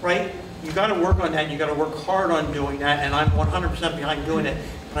 right? You got to work on that. You got to work hard on doing that, and I'm 100% behind doing it,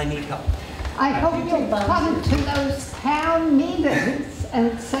 but I need help. I hope you'll come to those town meetings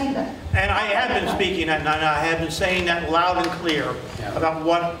and say that. And I have been speaking that, and I have been saying that loud and clear about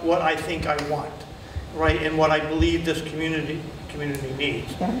what I think I want, right? And what I believe this community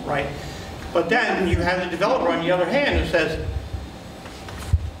needs, right? But then you have the developer on the other hand who says,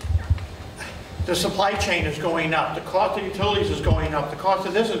 the supply chain is going up, the cost of utilities is going up, the cost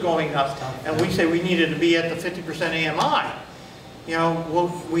of this is going up, and we say we needed to be at the 50% AMI. You know,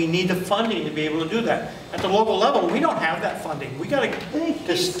 well, we need the funding to be able to do that. At the local level, we don't have that funding. We got to,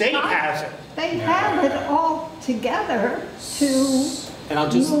 the state has it. They have it all together to And I'll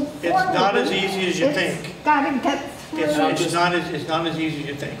just, move It's forward. not as easy as you think. It's got to get through. It's not as easy as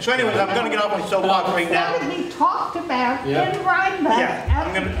you think. So anyways, I'm going to get off my soapbox right It's now. got to be talked about Yeah. in Rhinebeck Yeah,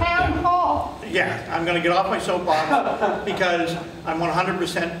 I'm at the gonna- town hall. Yeah, I'm going to get off my soapbox because I'm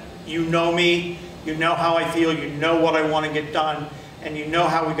 100%, you know me, you know how I feel, you know what I want to get done, and you know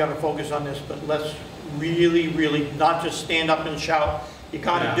how we got to focus on this, but let's really, really not just stand up and shout, you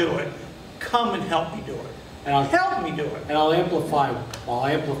got to do it. Come and help me do it. and Help me do it. I'll amplify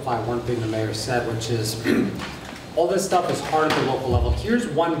one thing the mayor said, which is all this stuff is hard at the local level. Here's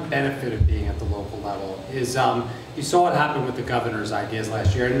one benefit of being at the local level is you saw what happened with the governor's ideas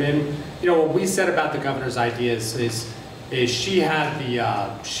last year. And then, you know, what we said about the governor's ideas is she had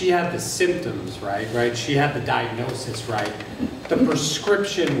the symptoms right. She had the diagnosis right. The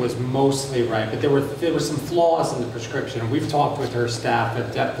prescription was mostly right, but there were some flaws in the prescription. And we've talked with her staff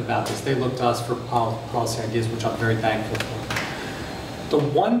at depth about this. They looked to us for policy ideas, which I'm very thankful for. The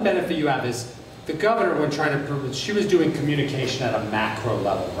one benefit you have is the governor, when trying to prove it, she was doing communication at a macro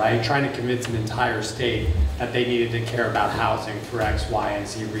level, right? Trying to convince an entire state that they needed to care about housing for X, Y, and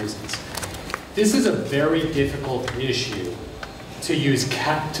Z reasons. This is a very difficult issue to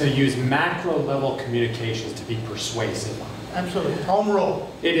use macro level communications to be persuasive on. Absolutely, home rule.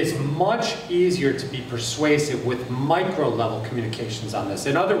 It is much easier to be persuasive with micro level communications on this.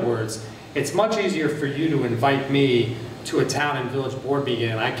 In other words, it's much easier for you to invite me to a town and village board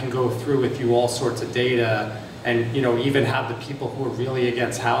meeting and I can go through with you all sorts of data and, you know, even have the people who are really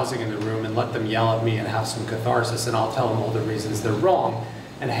against housing in the room and let them yell at me and have some catharsis, and I'll tell them all the reasons they're wrong.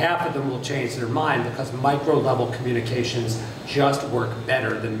 And half of them will change their mind because micro level communications just work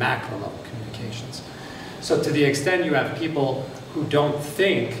better than macro level communications. So to the extent you have people who don't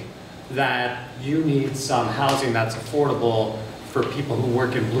think that you need some housing that's affordable for people who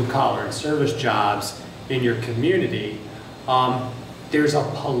work in blue collar and service jobs in your community, there's a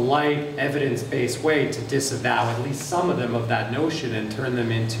polite, evidence-based way to disavow at least some of them of that notion and turn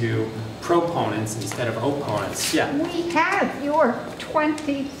them into proponents instead of opponents. Yeah. We have your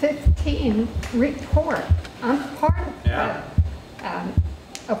 2015 report. I'm part of Yeah.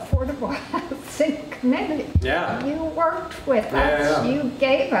 the Affordable Housing Committee. Yeah. You worked with us. Yeah. You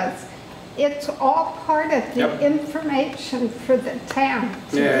gave us. It's all part of the Yep. information for the town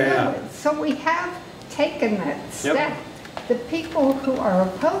to do Yeah. it. So we have taken that Yep. step. The people who are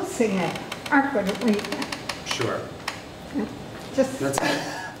opposing it aren't going to read it. Sure. Just, That's,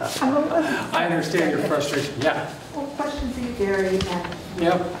 I'm a little. I understand your frustration. Yeah. Well, question for you, Gary, and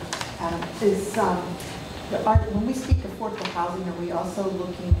Yep. Adam, is when we speak affordable housing, are we also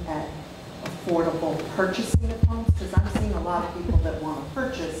looking at affordable purchasing of homes? Because I'm seeing a lot of people that want to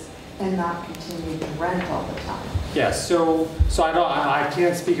purchase and not continue to rent all the time. Yeah, so I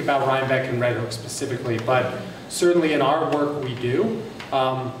can't speak about Rhinebeck and Red Hook specifically, but certainly in our work we do.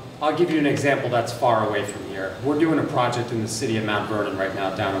 I'll give you an example that's far away from here. We're doing a project in the city of Mount Vernon right now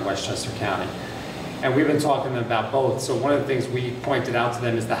down in Westchester County. And we've been talking about both. So one of the things we pointed out to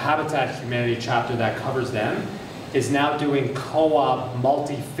them is the Habitat Humanity chapter that covers them is now doing co-op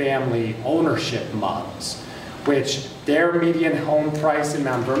multifamily ownership models, which their median home price in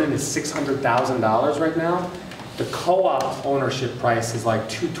Mount Vernon is $600,000 right now. The co-op ownership price is like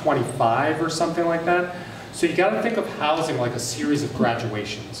 $225,000 or something like that. So you gotta think of housing like a series of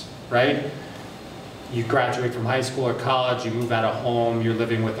graduations, right? You graduate from high school or college, you move out of home, you're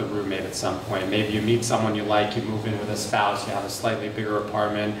living with a roommate at some point. Maybe you meet someone you like, you move in with a spouse, you have a slightly bigger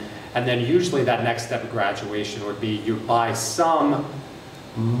apartment. And then usually that next step of graduation would be you buy some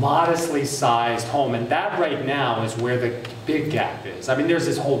modestly sized home. And that right now is where the big gap is. I mean, there's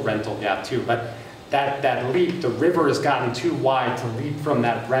this whole rental gap too, but that leap, the river has gotten too wide to leap from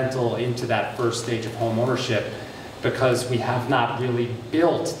that rental into that first stage of home ownership because we have not really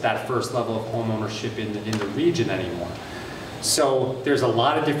built that first level of home ownership in the region anymore. So there's a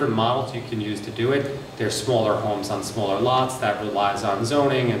lot of different models you can use to do it. There's smaller homes on smaller lots that relies on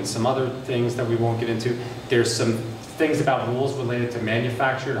zoning and some other things that we won't get into. There's some things about rules related to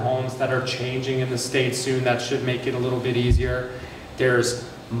manufactured homes that are changing in the state soon that should make it a little bit easier. There's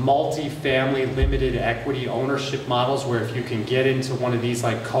multi-family limited equity ownership models where if you can get into one of these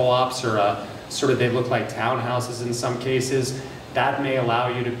like co-ops or sort of they look like townhouses in some cases, that may allow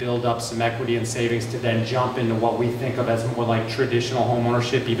you to build up some equity and savings to then jump into what we think of as more like traditional home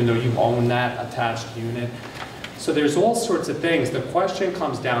ownership, even though you own that attached unit. So there's all sorts of things. The question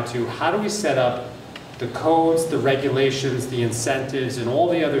comes down to how do we set up the codes, the regulations, the incentives, and all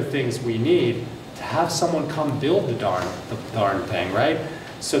the other things we need to have someone come build the darn thing, right?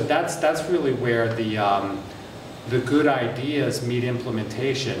 So that's really where the good ideas meet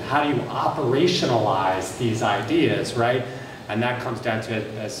implementation. How do you operationalize these ideas, right? And that comes down to,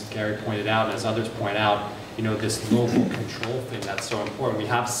 as Gary pointed out, and as others point out, you know, this local control thing that's so important. We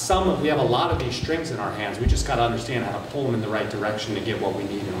have a lot of these strings in our hands. We just got to understand how to pull them in the right direction to get what we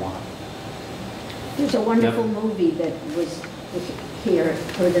need and want. There's a wonderful movie that was here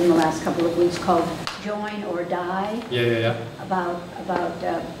within the last couple of weeks called Join or Die. Yeah. About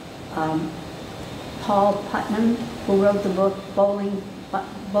Paul Putnam, who wrote the book Bowling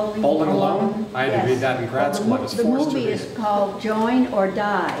Alone. I had to read that in grad school. I was The forced to movie read is it. called Join or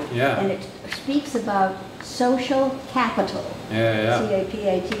Die. Yeah. And it speaks about social capital. Yeah.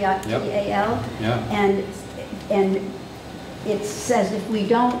 C-A-P-A-T-I-T-A-L. Yeah. And it says if we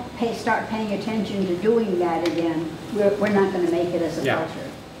don't start paying attention to doing that again, we're not going to make it as a culture.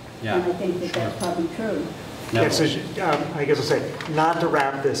 Yeah. And I think that that's probably true. No. Yeah, so, I guess I'll say, not to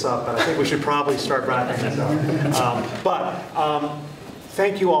wrap this up, but I think we should probably start wrapping this up.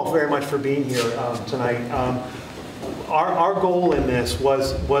 Thank you all very much for being here tonight. Our goal in this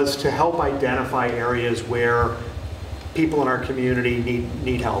was to help identify areas where people in our community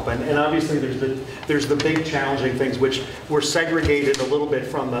need help. And obviously there's the big challenging things which were segregated a little bit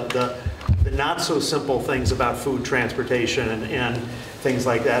from the not so simple things about food transportation and things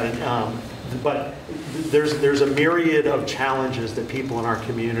like that. But there's a myriad of challenges that people in our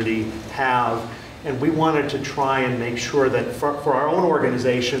community have, and we wanted to try and make sure that for our own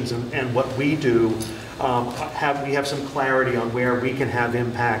organizations and what we do, we have some clarity on where we can have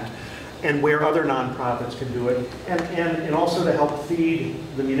impact and where other nonprofits can do it, and also to help feed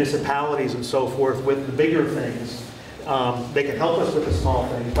the municipalities and so forth with the bigger things. They can help us with the small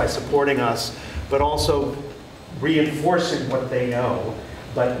things by supporting us, but also reinforcing what they know,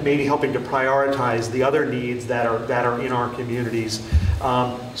 but maybe helping to prioritize the other needs that are in our communities,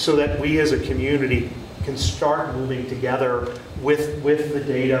 so that we as a community can start moving together with the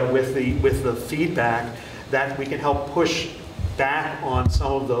data, with the feedback, that we can help push back on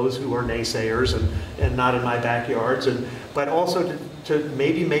some of those who are naysayers and not in my backyards, but also to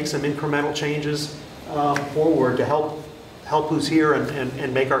maybe make some incremental changes forward to help who's here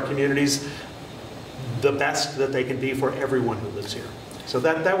and make our communities the best that they can be for everyone who lives here. So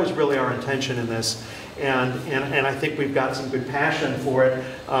that was really our intention in this, and I think we've got some good passion for it.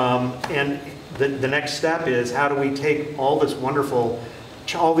 And the next step is, how do we take all these wonderful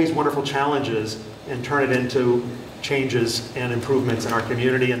challenges and turn it into changes and improvements in our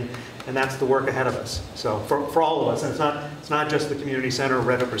community, and that's the work ahead of us. So for all of us, and it's not just the community center,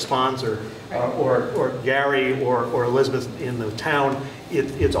 Red Hook Response, or Gary or Elizabeth in the town.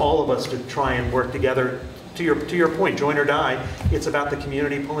 It's all of us to try and work together. To your point, join or die. It's about the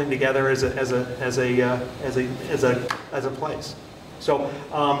community pulling together as a place. So.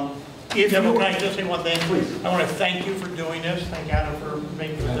 Can I just say one thing? Please. I want to thank you for doing this. Thank Adam for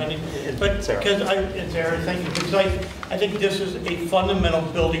making presenting. But Sarah. And Sarah, thank you, because I think this is a fundamental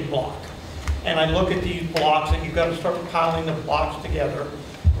building block. And I look at these blocks, and you've got to start piling the blocks together,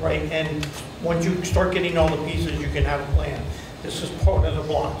 right? And once you start getting all the pieces, you can have a plan. This is part of the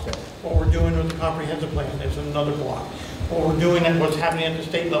blocks. What we're doing with the comprehensive plan is another block. What we're doing and what's happening at the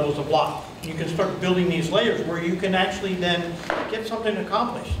state level is a block. You can start building these layers where you can actually then get something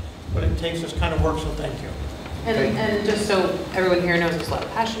accomplished. But it takes this kind of work, so thank you. And just so everyone here knows, there's a lot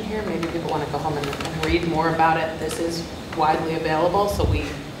of passion here. Maybe people want to go home and read more about it. This is widely available, so we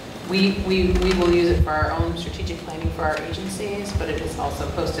will use it for our own strategic planning for our agencies, but it is also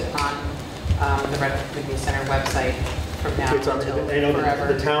posted on the Red Hook Community Center website from now until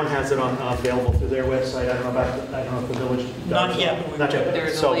forever. The town has it available through their website. I don't know if the village does. Not yet.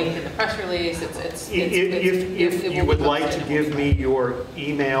 There's a link in the press release. If you would like to give me your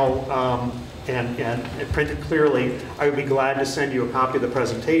email and print it clearly, I would be glad to send you a copy of the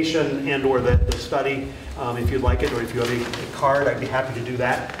presentation and/or the study if you'd like it, or if you have a card, I'd be happy to do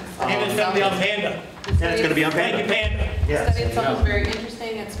that. And it's going to be on Panda. And it's going to be on Panda. Thank you, Panda. Yes. The study itself is very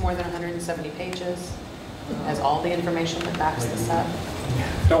interesting. It's more than 170 pages. It has all the information that backs this up.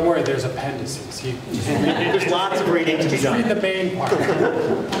 Don't worry, there's appendices. There's lots of reading to be Just done. read the main part.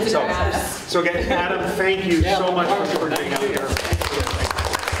 So again, Adam, thank you so much for being out here.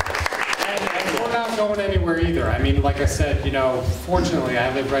 we're not going anywhere either. I mean, like I said, you know, fortunately,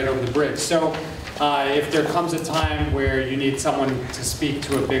 I live right over the bridge. So if there comes a time where you need someone to speak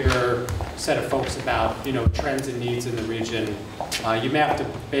to a bigger set of folks about, you know, trends and needs in the region, you may have to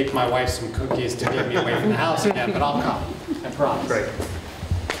bake my wife some cookies to get me away from the house again, but I'll come, I promise. Great.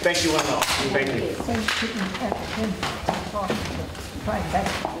 Thank you, Emma. Thank you.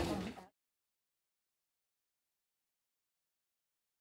 Thank you.